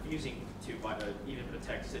are refusing to even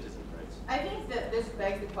protect citizens' rights? I think that this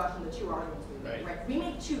begs the question, the two arguments we make, right? We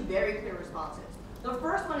make two very clear responses. The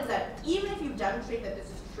first one is that even if you demonstrate that this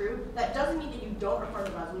is true, that doesn't mean that you don't affirm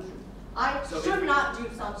the resolution. I should not do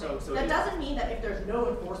something. That doesn't mean that if there's no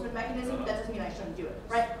enforcement mechanism, that doesn't mean I shouldn't do it,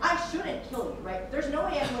 right? I shouldn't kill you, right? There's no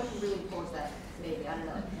way anyone can really enforce that. Maybe, I don't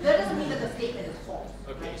know. That doesn't mean that the statement is false.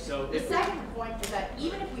 Okay, right? so the second point is that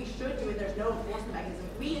even if we should do it, there's no enforcement mechanism,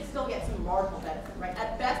 we still get some marginal benefit, right?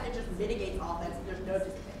 At best, it just mitigates offense. There's no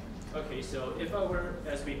disadvantage. Okay, so if I were,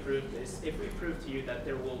 as we proved this, if we prove to you that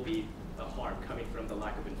there will be a harm coming from the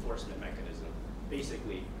lack of enforcement mechanism,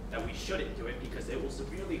 basically that we shouldn't do it because it will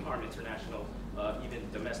severely harm international, even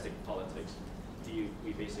domestic politics.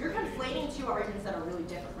 We basically You're conflating two arguments that are really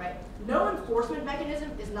different, right? No enforcement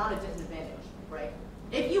mechanism is not a disadvantage, right?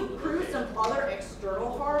 If you prove some other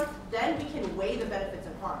external harm, then we can weigh the benefits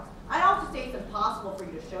and harms. I also say it's impossible for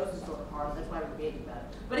you to show some sort of harm. That's why we're debating about it.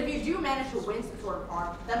 But if you do manage to win some sort of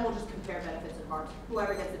harm, then we'll just compare benefits and harms.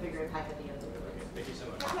 Whoever gets the bigger impact at the end of the day. Okay, thank you so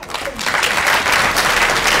much.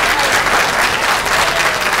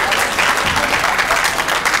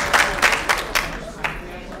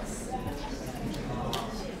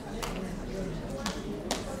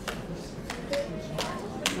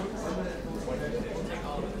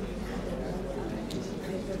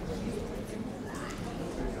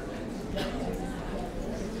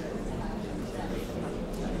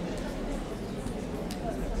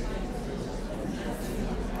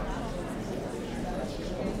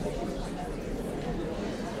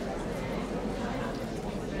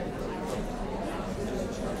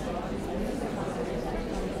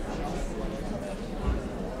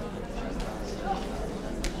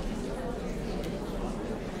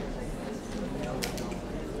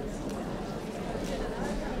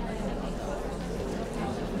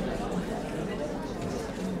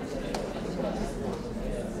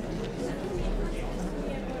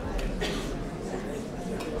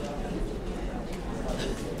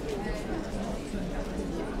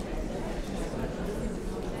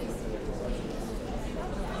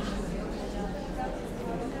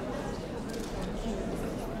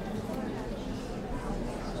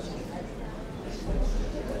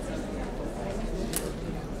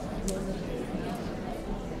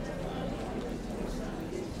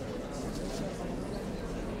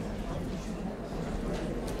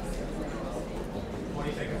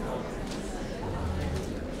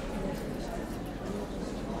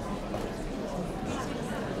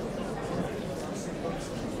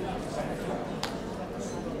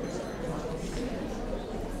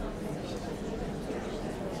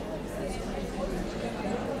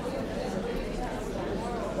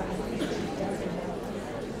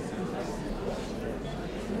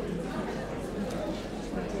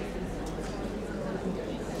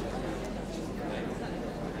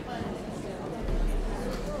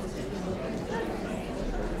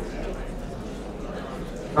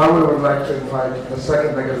 Now we would like to invite the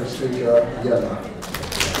second negative speaker, Yella.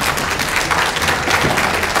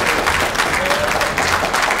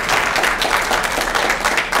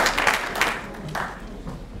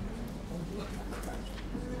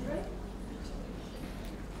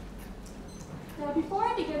 Now, before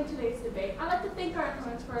I begin today's debate, I'd like to thank our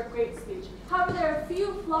opponents for a great speech. However, there are a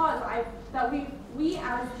few flaws that we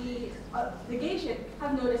as the delegation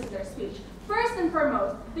have noticed in their speech. First and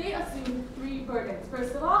foremost, they assume three burdens.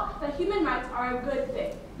 First of all, that human rights are a good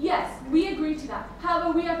thing. Yes, we agree to that.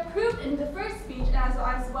 However, we have proved in the first speech, and as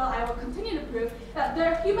well I will continue to prove, that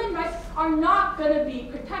their human rights are not going to be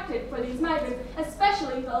protected for these migrants,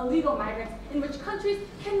 especially the illegal migrants, in which countries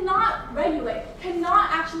cannot regulate, cannot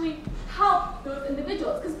actually help those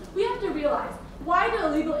individuals. Because we have to realize, why do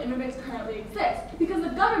illegal immigrants currently exist? Because the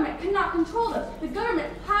government cannot control them. The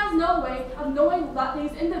government has no way of knowing that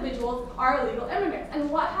these individuals are illegal immigrants. And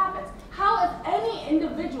what happens? How is any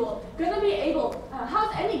individual going to be able, how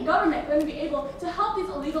is any government going to be able to help these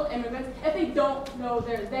illegal immigrants if they don't know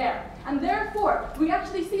they're there? And therefore, we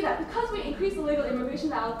actually see that because we increase illegal immigration,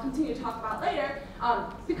 that I'll continue to talk about later,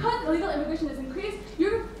 because illegal immigration is increased,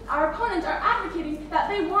 our opponents are advocating that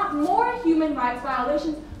they want more human rights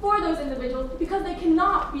violations for those individuals because they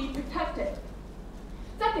cannot be protected.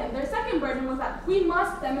 Second, their second burden was that we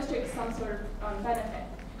must demonstrate some sort of benefit.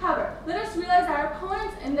 However, let us realize that our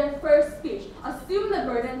opponents in their first speech assume the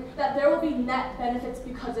burden that there will be net benefits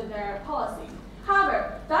because of their policy.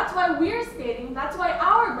 However, that's why we're stating, that's why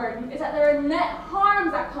our burden is that there are net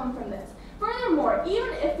harms that come from this. Furthermore,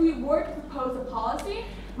 even if we were to propose a policy,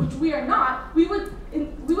 which we are not, we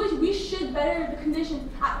should better the conditions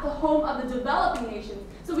at the home of the developing nations,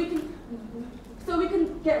 so we can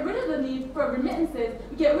get rid of the need for remittances,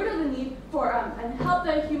 get rid of the need for and help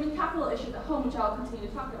the human capital issues at home, which I'll continue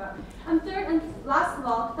to talk about. And third and last of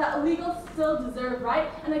all, that illegals still deserve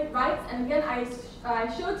rights, and again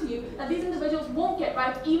I showed to you that these individuals won't get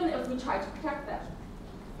rights even if we try to protect them.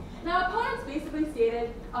 Now, our opponents basically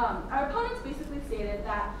stated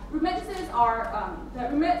that remittances are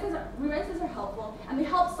helpful and they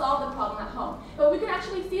help solve the problem at home. But we can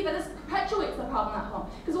actually see that this perpetuates the problem at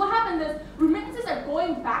home. Because what happens is remittances are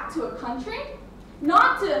going back to a country,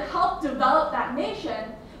 not to help develop that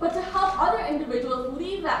nation, but to help other individuals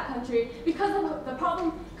leave that country because of the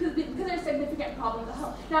problem, because there's significant problems at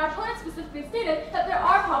home. Now, our opponents specifically stated that there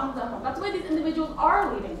are problems at home. That's why these individuals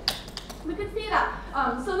are leaving. We can see that.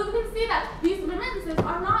 These remittances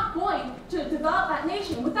are not going to develop that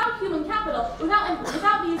nation without human capital,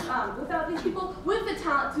 without these people with the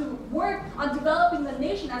talent to work on developing the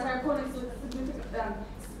nation, as our opponents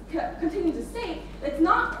continue to state. It's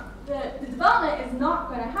not the development is not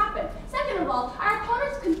going to happen. Second of all, our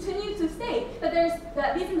opponents continue to state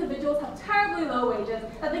that these individuals have terribly low wages,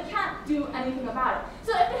 that they can't do anything about it.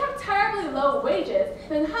 So if they have terribly low wages,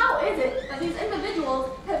 then how is it that these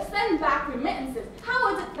individuals have sent back remittances?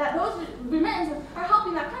 How is it that those remittances are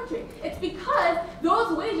helping that country? It's because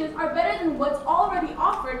those wages are better than what's already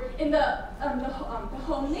offered in the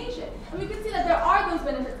home nation. And we can see that there are those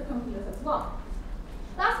benefits that come from this as well.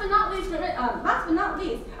 Last but not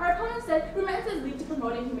least, our opponents said remittances lead to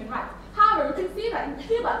promoting human rights. However, we can see that in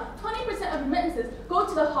Cuba, 20% of remittances go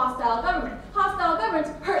to the hostile government. Hostile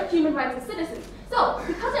governments hurt human rights of citizens. So,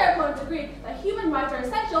 because our opponents agree that human rights are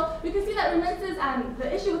essential, we can see that remittances and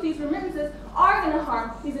the issue with these remittances are going to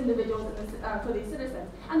harm these individuals and for these citizens.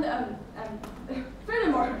 And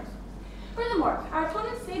Furthermore, our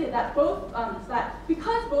opponents stated that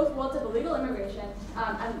because both worlds have illegal immigration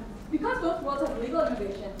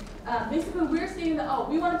basically we're stating that, oh,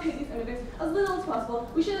 we want to pay these immigrants as little as possible,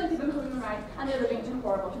 we shouldn't give them human rights, and they're living in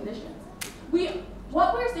horrible conditions.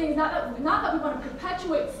 What we're saying is not that we want to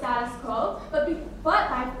perpetuate status quo, but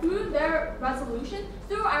through their resolution,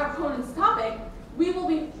 through our opponent's topic, we will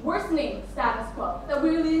be worsening status quo, that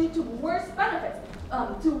we're leading to worse benefits,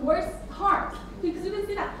 to worse harms. Because you can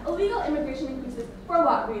see that illegal immigration increases for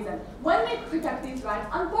what reason? When they protect these rights,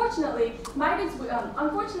 unfortunately,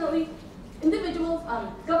 individuals,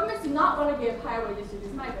 governments do not want to give higher wages to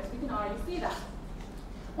these migrants. We can already see that.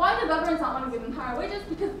 Why do governments not want to give them higher wages?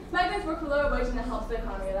 Because migrants work for lower wages and it helps the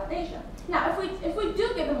economy of that nation. Now, if we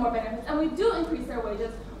do give them more benefits and we do increase their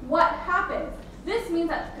wages, what happens? This means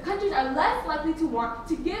that the countries are less likely to want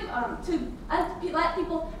to let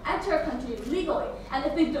people enter a country legally. And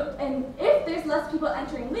if there's less people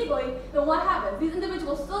entering legally, then what happens? These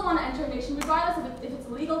individuals still want to enter a nation regardless of if it's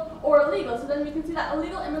legal or illegal. So then we can see that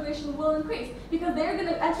illegal immigration will increase because they're going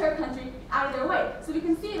to enter a country out of their way. So we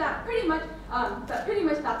can see that pretty much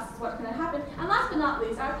that's what's going to happen. And last but not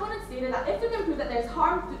least, our opponents stated that if we can prove that there's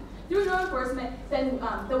harm through no enforcement, then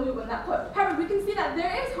we win that quote. However, we can see that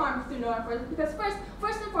there is harm through no enforcement because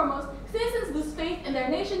first and foremost, citizens lose faith in their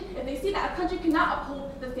nation if they see that a country cannot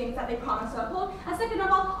uphold the things that they promise to uphold. And second of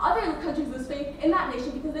all, other countries lose faith in that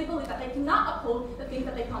nation because they believe that they cannot uphold the things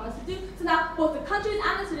that they promise to do. So now both the countries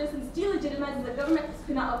and the citizens delegitimize the government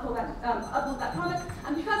cannot uphold that promise.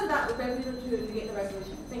 And because of that, we're ready to negate the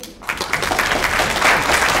resolution. Thank you.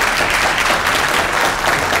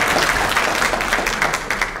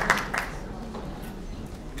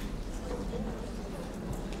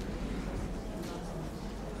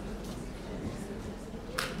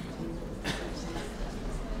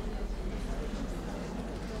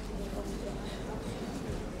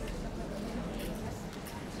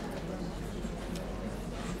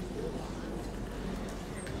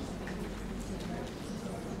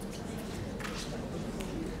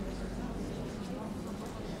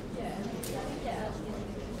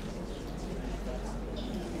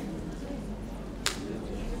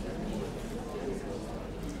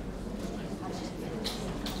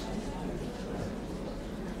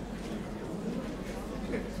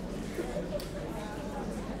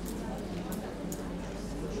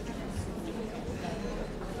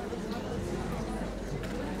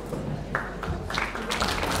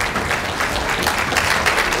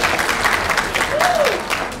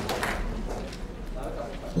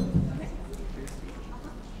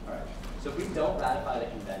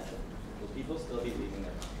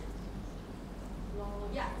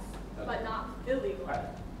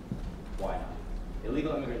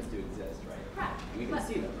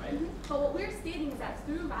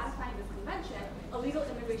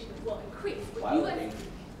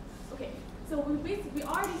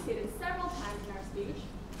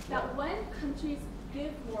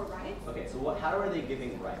 How are they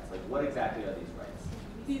giving rights? Like, what exactly are these rights?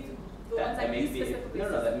 That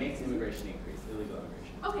makes immigration increase, illegal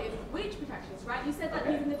immigration. Okay, wage protections, right? You said that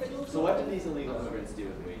these individuals... So what do these illegal immigrants do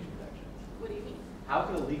with wage protections? What do you mean? How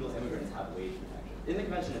can illegal immigrants have wage protection? In the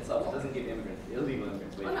convention itself, it doesn't give illegal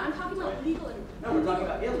immigrants wage protection. Oh, no, I'm talking about legal immigrants. No, we're talking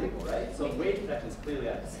about illegal, right? So wage protection is clearly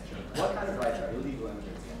out of the picture. What kind of rights are illegal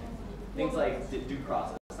immigrants getting? Things like due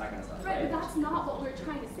process, that kind of stuff, right? But that's not what we're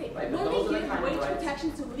trying to say. Right, when they give wage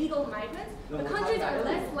protections to legal migrants, the countries are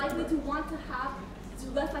less likely to want to have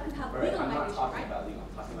legal migration, I'm not talking about legal,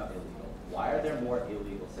 I'm talking about illegal. Why are there more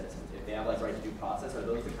illegal citizens? If they have right to due process, are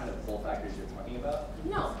those the kind of pull factors you're talking about?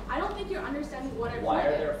 No, I don't think you're understanding what I'm Why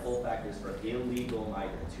are there pull factors for illegal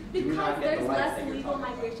migrants who do not get the rights that you're talking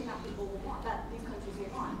about? Because there's less legal migration that people will want, that these countries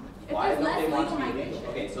will want. Why don't they want to be legal?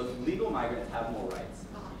 Okay, so if legal migrants have more rights,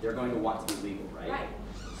 they're going to want to be legal, right? Right.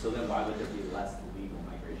 So then why would there be less legal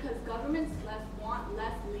migration? Because governments want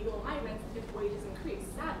less legal migrants if wages increase.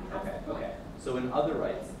 Sadly, that's the point. Okay. So in other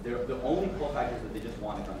rights, the only pull factor is that they just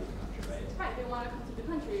want to come to the country, right? Right, they want to come to the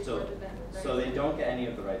country rather than... So they don't get any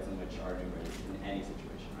of the rights in which are enumerated in any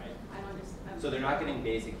situation, right? I don't understand. So they're not getting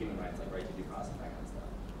basic human rights like right to due process, that kind of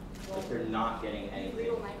stuff. Like they're not getting anything.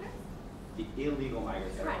 Illegal migrants? The illegal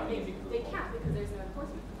migrants that are coming in because of they the can't because there's no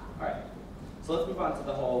enforcement for that. All right. So let's move on to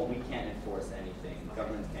the whole we can't enforce anything.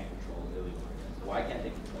 Governments can't control illegal migrants. Why can't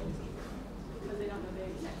they control these illegal migrants? Because they don't know they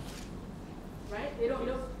exist. Right? They don't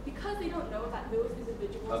know because they don't know that those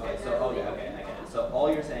individuals Okay, are so I get it. So all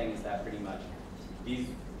you're saying is that pretty much these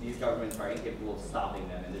governments are incapable of stopping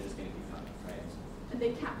them and they're just gonna keep coming, right? And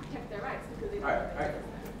they can't protect their rights because they don't All right.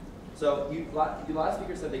 So the last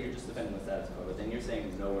speaker said that you're just defending the status quo, but then you're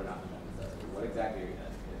saying no, we're not defending the status quo. What exactly are you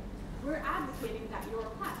advocating? We're advocating that your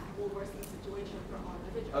plan will worsen the situation for all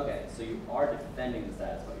individuals. Okay, so you are defending the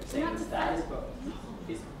status quo. You're saying not the status quo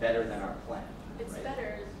is better than our plan. It's right?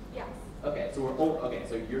 better, yes. Okay, so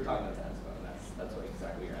so you're talking about status quo, and that's what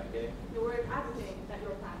exactly you're advocating? No, we're advocating that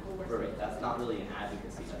your plan will worsen. Right, that's not really an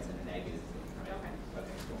advocacy, that's a negative thing, right? Okay.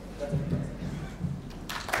 Okay, cool. That's interesting.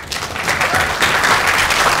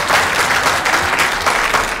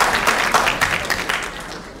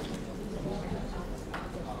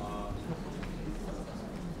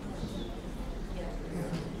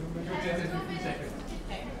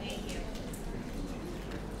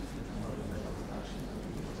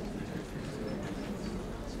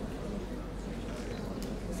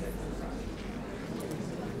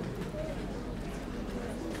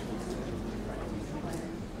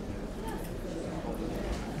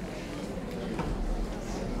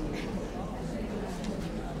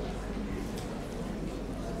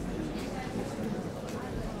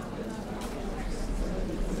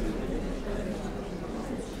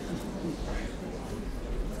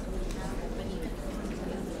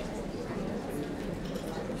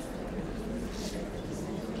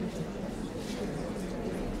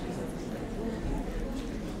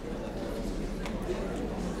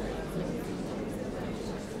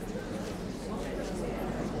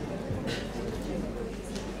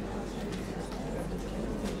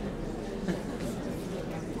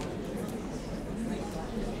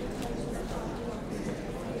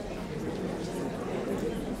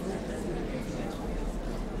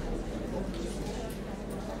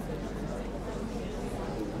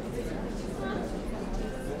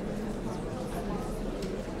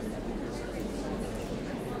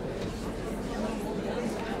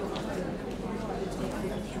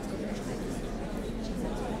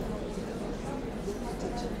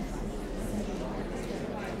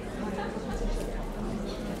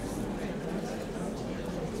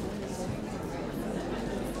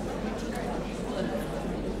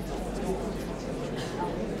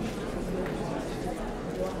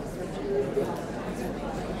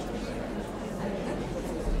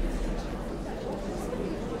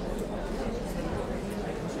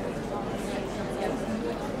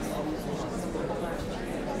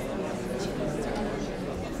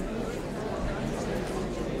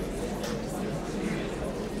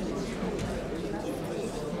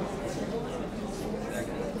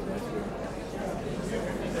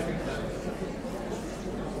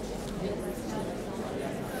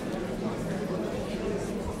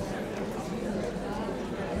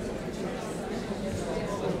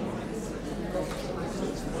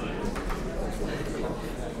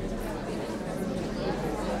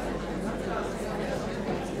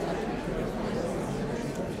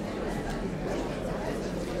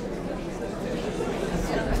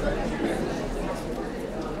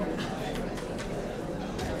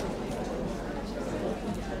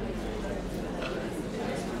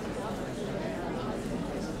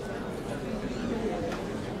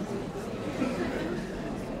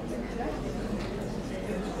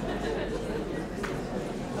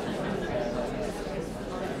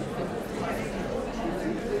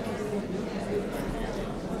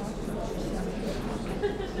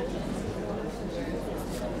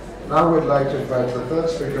 Now we'd like to invite the third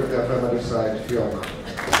speaker of the affirmative side, Fiona.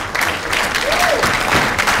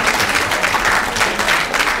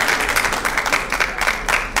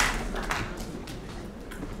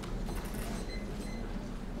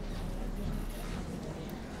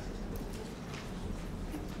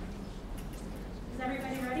 Is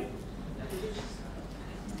everybody ready?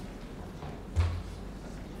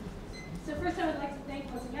 So first I would like to thank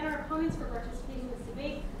once again our opponents for participating in this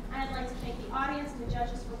debate, and I'd like to thank the audience and the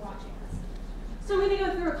judges for watching us. So I'm going to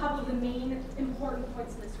go through a couple of the main important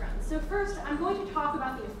points in this round. So first, I'm going to talk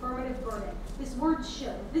about the affirmative burden, this word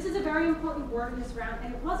should. This is a very important word in this round,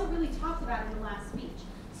 and it wasn't really talked about in the last speech.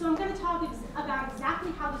 So I'm going to talk about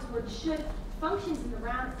exactly how this word should functions in the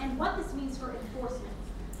round and what this means for enforcement.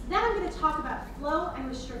 Then I'm going to talk about flow and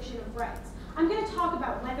restriction of rights. I'm going to talk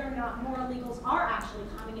about whether or not more illegals are actually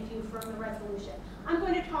coming if you affirm the resolution. I'm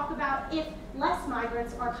going to talk about if less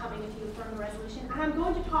migrants are coming if you affirm the resolution. And I'm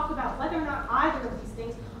going to talk about whether or not either of these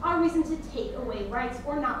things are reason to take away rights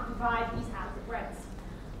or not provide these adequate rights.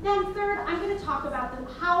 Then third, I'm going to talk about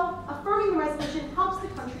how affirming the resolution helps the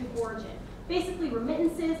country of origin, basically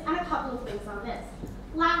remittances and a couple of things on this.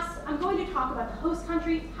 Last, I'm going to talk about the host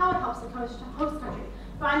country, how it helps the host country.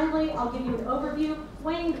 Finally, I'll give you an overview,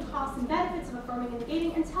 weighing the costs and benefits of affirming and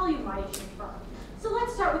negating, and tell you why you should affirm. So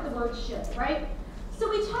let's start with the word should, right? So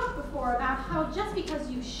we talked before about how just because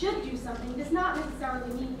you should do something does not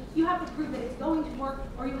necessarily mean you have to prove that it's going to work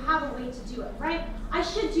or you have a way to do it, right? I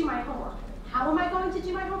should do my homework. How am I going to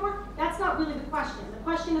do my homework? That's not really the question. The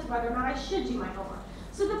question is whether or not I should do my homework.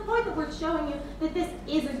 So the point that we're showing you that this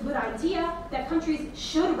is a good idea, that countries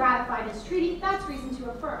should ratify this treaty, that's reason to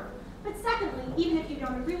affirm. But secondly, even if you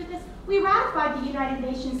don't agree with this, we ratified the United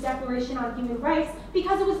Nations Declaration on Human Rights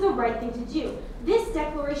because it was the right thing to do. This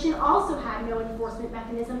declaration also had no enforcement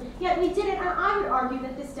mechanism, yet we did it, and I would argue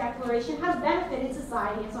that this declaration has benefited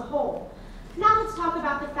society as a whole. Now let's talk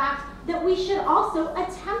about the fact that we should also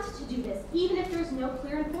attempt to do this, even if there's no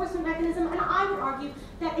clear enforcement mechanism, and I would argue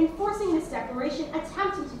that enforcing this declaration,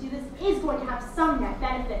 attempting to do this, is going to have some net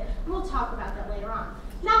benefit, and we'll talk about that later on.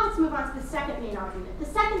 Now let's move on to the second main argument. The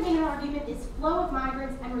second main argument is flow of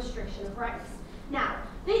migrants and restriction of rights. Now,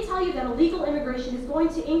 they tell you that illegal immigration is going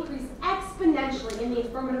to increase exponentially in the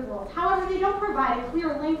affirmative world. However, they don't provide a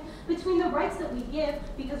clear link between the rights that we give,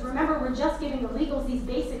 because remember, we're just giving illegals these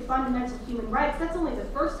basic fundamental human rights. That's only the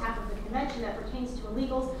first half of the convention that pertains to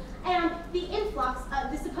illegals, and the influx,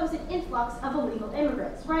 the supposed influx of illegal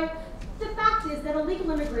immigrants, right? The fact is that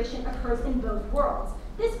illegal immigration occurs in both worlds.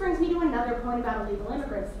 This brings me to another point about illegal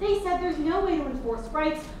immigrants. They said there's no way to enforce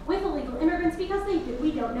rights with illegal immigrants because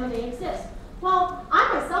we don't know they exist. Well,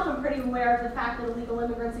 I myself am pretty aware of the fact that illegal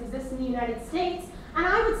immigrants exist in the United States, and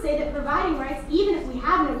I would say that providing rights, even if we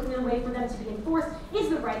have no clear way for them to be enforced, is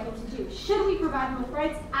the right thing to do. Should we provide them with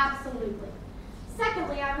rights? Absolutely.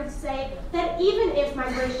 Secondly, I would say that even if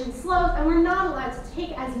migration slows and we're not allowed to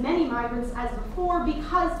take as many migrants as before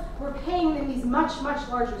because we're paying them these much, much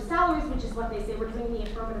larger salaries, which is what they say we're doing in the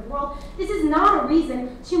affirmative world, this is not a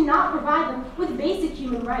reason to not provide them with basic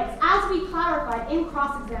human rights. As we clarified in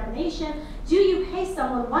cross-examination, do you pay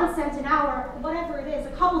someone 1 cent an hour, whatever it is,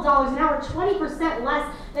 a couple dollars an hour, 20%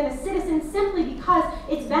 less than a citizen simply because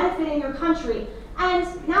it's benefiting your country? And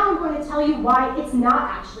now I'm going to tell you why it's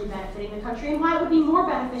not actually benefiting the country and why it would be more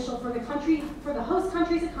beneficial for the country, for the host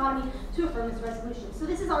country's economy to affirm this resolution. So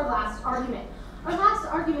this is our last argument. Our last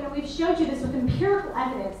argument, and we've showed you this with empirical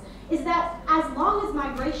evidence, is that as long as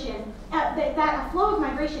migration, that a flow of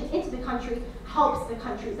migration into the country helps the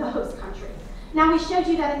country, the host country. Now we showed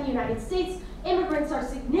you that in the United States, immigrants are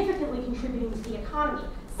significantly contributing to the economy.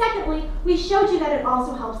 Secondly, we showed you that it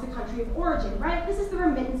also helps the country of origin, right? This is the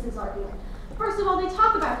remittances argument. First of all, they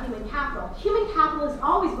talk about human capital. Human capital is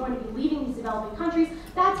always going to be leaving these developing countries.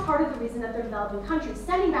 That's part of the reason that they're developing countries.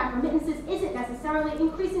 Sending back remittances isn't necessarily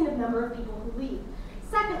increasing the number of people who leave.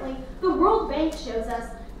 Secondly, the World Bank shows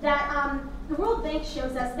us that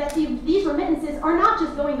these remittances are not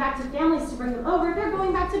just going back to families to bring them over, they're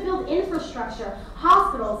going back to build infrastructure,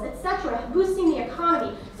 hospitals, etc., boosting the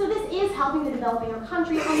economy. So this is helping the developing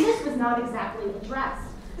countries, and this was not exactly addressed.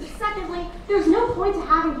 Secondly, there's no point to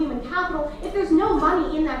having human capital if there's no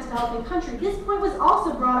money in that developing country. This point was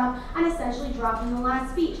also brought up and essentially dropped in the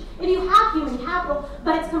last speech. If you have human capital,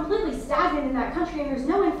 but it's completely stagnant in that country and there's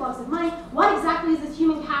no influx of money, what exactly is this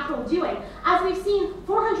human capital doing? As we've seen,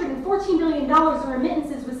 $414 billion in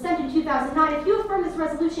remittances was sent in 2009. If you affirm this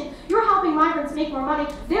resolution, you're helping migrants make more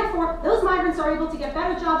money. Therefore, those migrants are able to get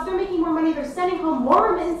better jobs, they're making more money, they're sending home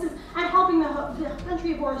more remittances, and helping the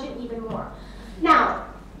country of origin even more. Now,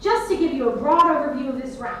 just to give you a broad overview of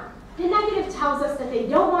this round, the negative tells us that they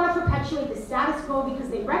don't want to perpetuate the status quo because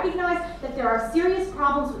they recognize that there are serious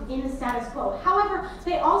problems within the status quo. However,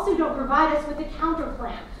 they also don't provide us with a counter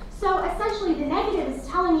plan. So essentially, the negative is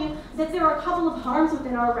telling you that there are a couple of harms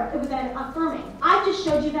within affirming. I just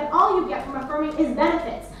showed you that all you get from affirming is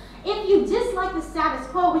benefits. If you dislike the status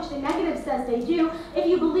quo, which the negative says they do, if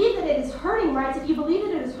you believe that it is hurting rights, if you believe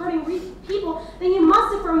that it is hurting people, then you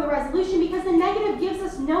must affirm the resolution because the negative gives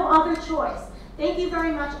us no other choice. Thank you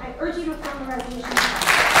very much. I urge you to affirm the resolution.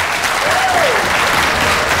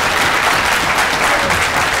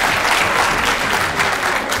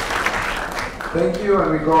 Thank you,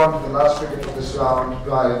 and we go on to the last speaker for this round,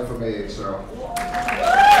 Brian from AXO.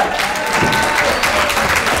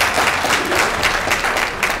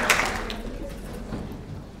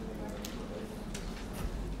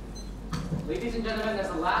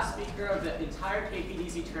 arbiter of the entire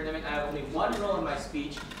KPDC tournament. I have only one role in my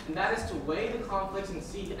speech, and that is to weigh the conflicts and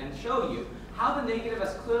see and show you how the negative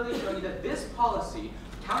has clearly shown you that this policy,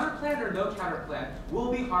 counterplan or no counterplan,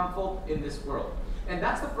 will be harmful in this world. And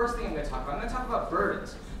that's the first thing I'm going to talk about. I'm going to talk about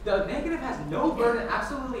burdens. The negative has no burden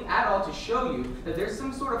absolutely at all to show you that there's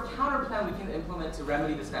some sort of counterplan we can implement to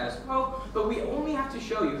remedy the status quo, but we only have to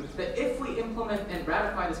show you that if we implement and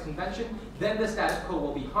ratify this convention, then the status quo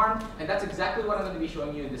will be harmed, and that's exactly what I'm going to be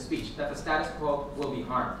showing you in this speech, that the status quo will be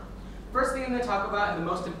harmed. First thing I'm going to talk about, and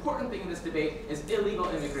the most important thing in this debate, is illegal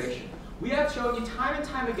immigration. We have shown you time and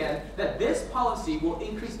time again that this policy will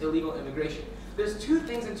increase illegal immigration. There's two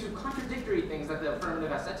things and two contradictory things that the affirmative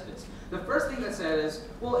has said to this. The first thing that said is,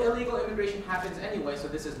 well, illegal immigration happens anyway, so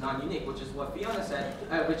this is non-unique, which is what Fiona said,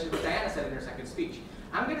 which is what Diana said in her second speech.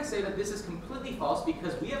 I'm going to say that this is completely false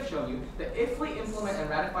because we have shown you that if we implement and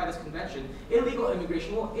ratify this convention, illegal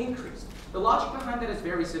immigration will increase. The logic behind that is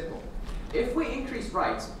very simple. If we increase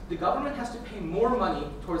rights, the government has to pay more money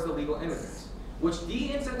towards the legal immigrants, which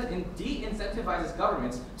de-incentivizes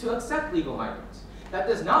governments to accept legal migrants. That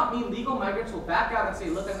does not mean legal migrants will back out and say,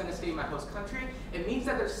 look, I'm going to stay in my host country. It means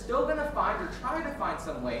that they're still going to find or try to find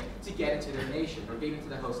some way to get into their nation or get into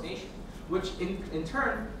the host nation, which in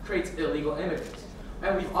turn creates illegal immigrants.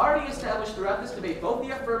 And we've already established throughout this debate, both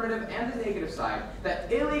the affirmative and the negative side, that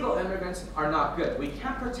illegal immigrants are not good. We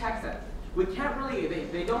can't protect them. We can't really,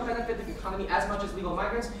 they don't benefit the economy as much as legal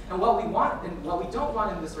migrants, and what we want and what we don't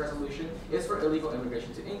want in this resolution is for illegal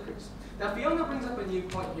immigration to increase. Now, Fiona brings up a new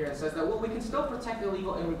point here and says that, well, we can still protect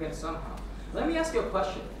illegal immigrants somehow. Let me ask you a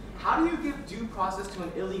question. How do you give due process to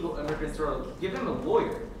an illegal immigrant or give him a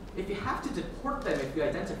lawyer if you have to deport them if you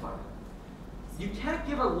identify them? You can't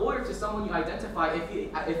give a lawyer to someone you identify.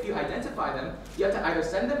 If you identify them, you have to either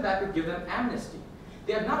send them back or give them amnesty.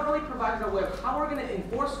 They have not really provided a way of how we're going to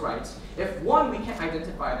enforce rights if, one, we can't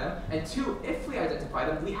identify them, and two, if we identify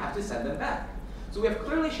them, we have to send them back. So we have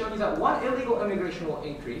clearly shown you that, one, illegal immigration will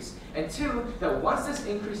increase, and two, that once this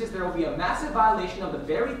increases, there will be a massive violation of the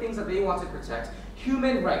very things that they want to protect,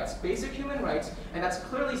 human rights, basic human rights, and that's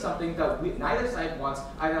clearly something that neither side wants.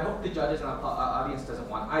 I hope the judges and our audience doesn't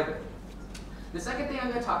want either. The second thing I'm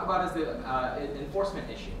going to talk about is the enforcement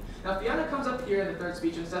issue. Now, Fiona comes up here in the third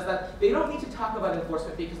speech and says that they don't need to talk about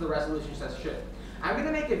enforcement because the resolution says should. I'm going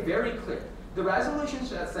to make it very clear. The resolution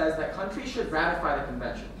says that countries should ratify the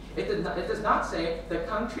convention. It does not say that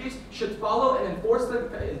countries should follow and enforce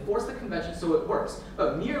the convention so it works,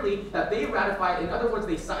 but merely that they ratify it. In other words,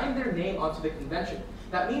 they sign their name onto the convention.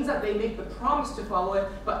 That means that they make the promise to follow it,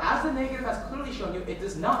 but as the negative has clearly shown you, it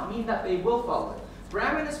does not mean that they will follow it.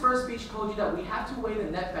 Bram in his first speech told you that we have to weigh the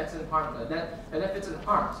net benefits and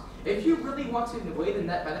harms. If you really want to weigh the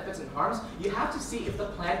net benefits and harms, you have to see if the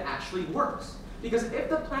plan actually works. Because if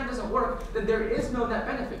the plan doesn't work, then there is no net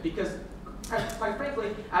benefit. Because, quite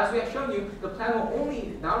frankly, as we have shown you, the plan will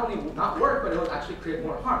not only not work, but it will actually create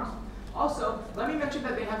more harms. Also, let me mention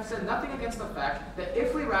that they have said nothing against the fact that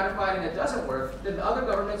if we ratify it and it doesn't work, then the other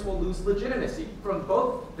governments will lose legitimacy from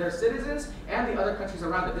both their citizens and the other countries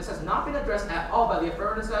around it. This has not been addressed at all by the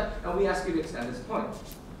affirmative side, and we ask you to extend this point.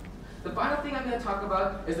 The final thing I'm going to talk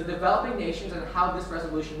about is the developing nations and how this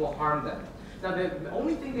resolution will harm them. Now, the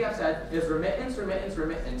only thing they have said is remittance, remittance,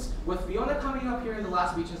 remittance, with Fiona coming up here in the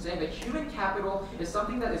last speech and saying that human capital is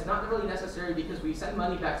something that is not really necessary because we send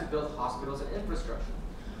money back to build hospitals and infrastructure.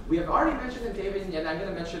 We have already mentioned it, David, and I'm going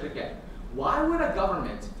to mention it again. Why would a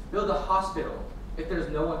government build a hospital if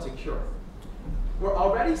there's no one to cure? We're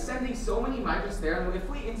already sending so many migrants there, and if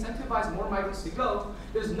we incentivize more migrants to go,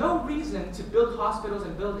 there's no reason to build hospitals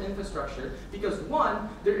and build infrastructure because, one,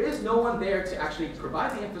 there is no one there to actually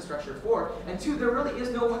provide the infrastructure for, and two, there really is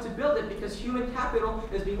no one to build it because human capital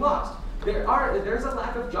is being lost. There's a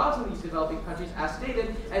lack of jobs in these developing countries, as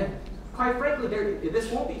stated, and quite frankly,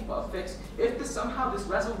 this won't be fixed if somehow this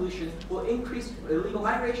resolution will increase illegal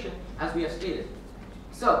migration, as we have stated.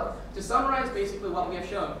 So, to summarize basically what we have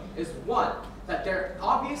shown is, one, that there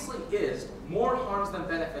obviously is more harms than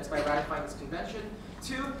benefits by ratifying this convention.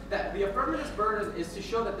 Two, that the affirmative's burden is to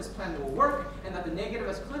show that this plan will work and that the negative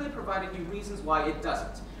has clearly provided you reasons why it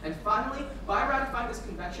doesn't. And finally, by ratifying this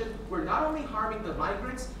convention, we're not only harming the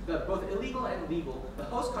migrants, both illegal and legal, the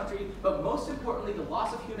host country, but most importantly, the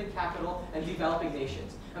loss of human capital and developing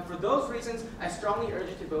nations. And for those reasons, I strongly urge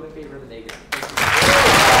you to vote in favor of the negative.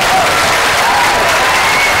 Thank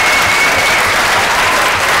you.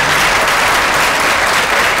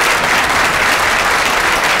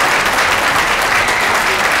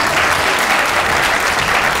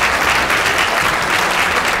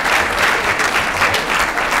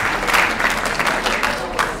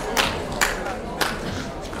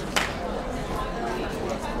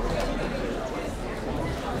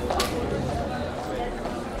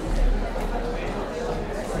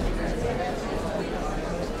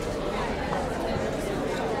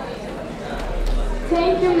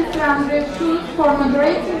 Thank you, Mr. Andrew Schultz, for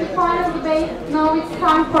moderating the final debate. Now it's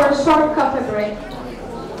time for a short coffee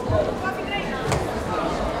break.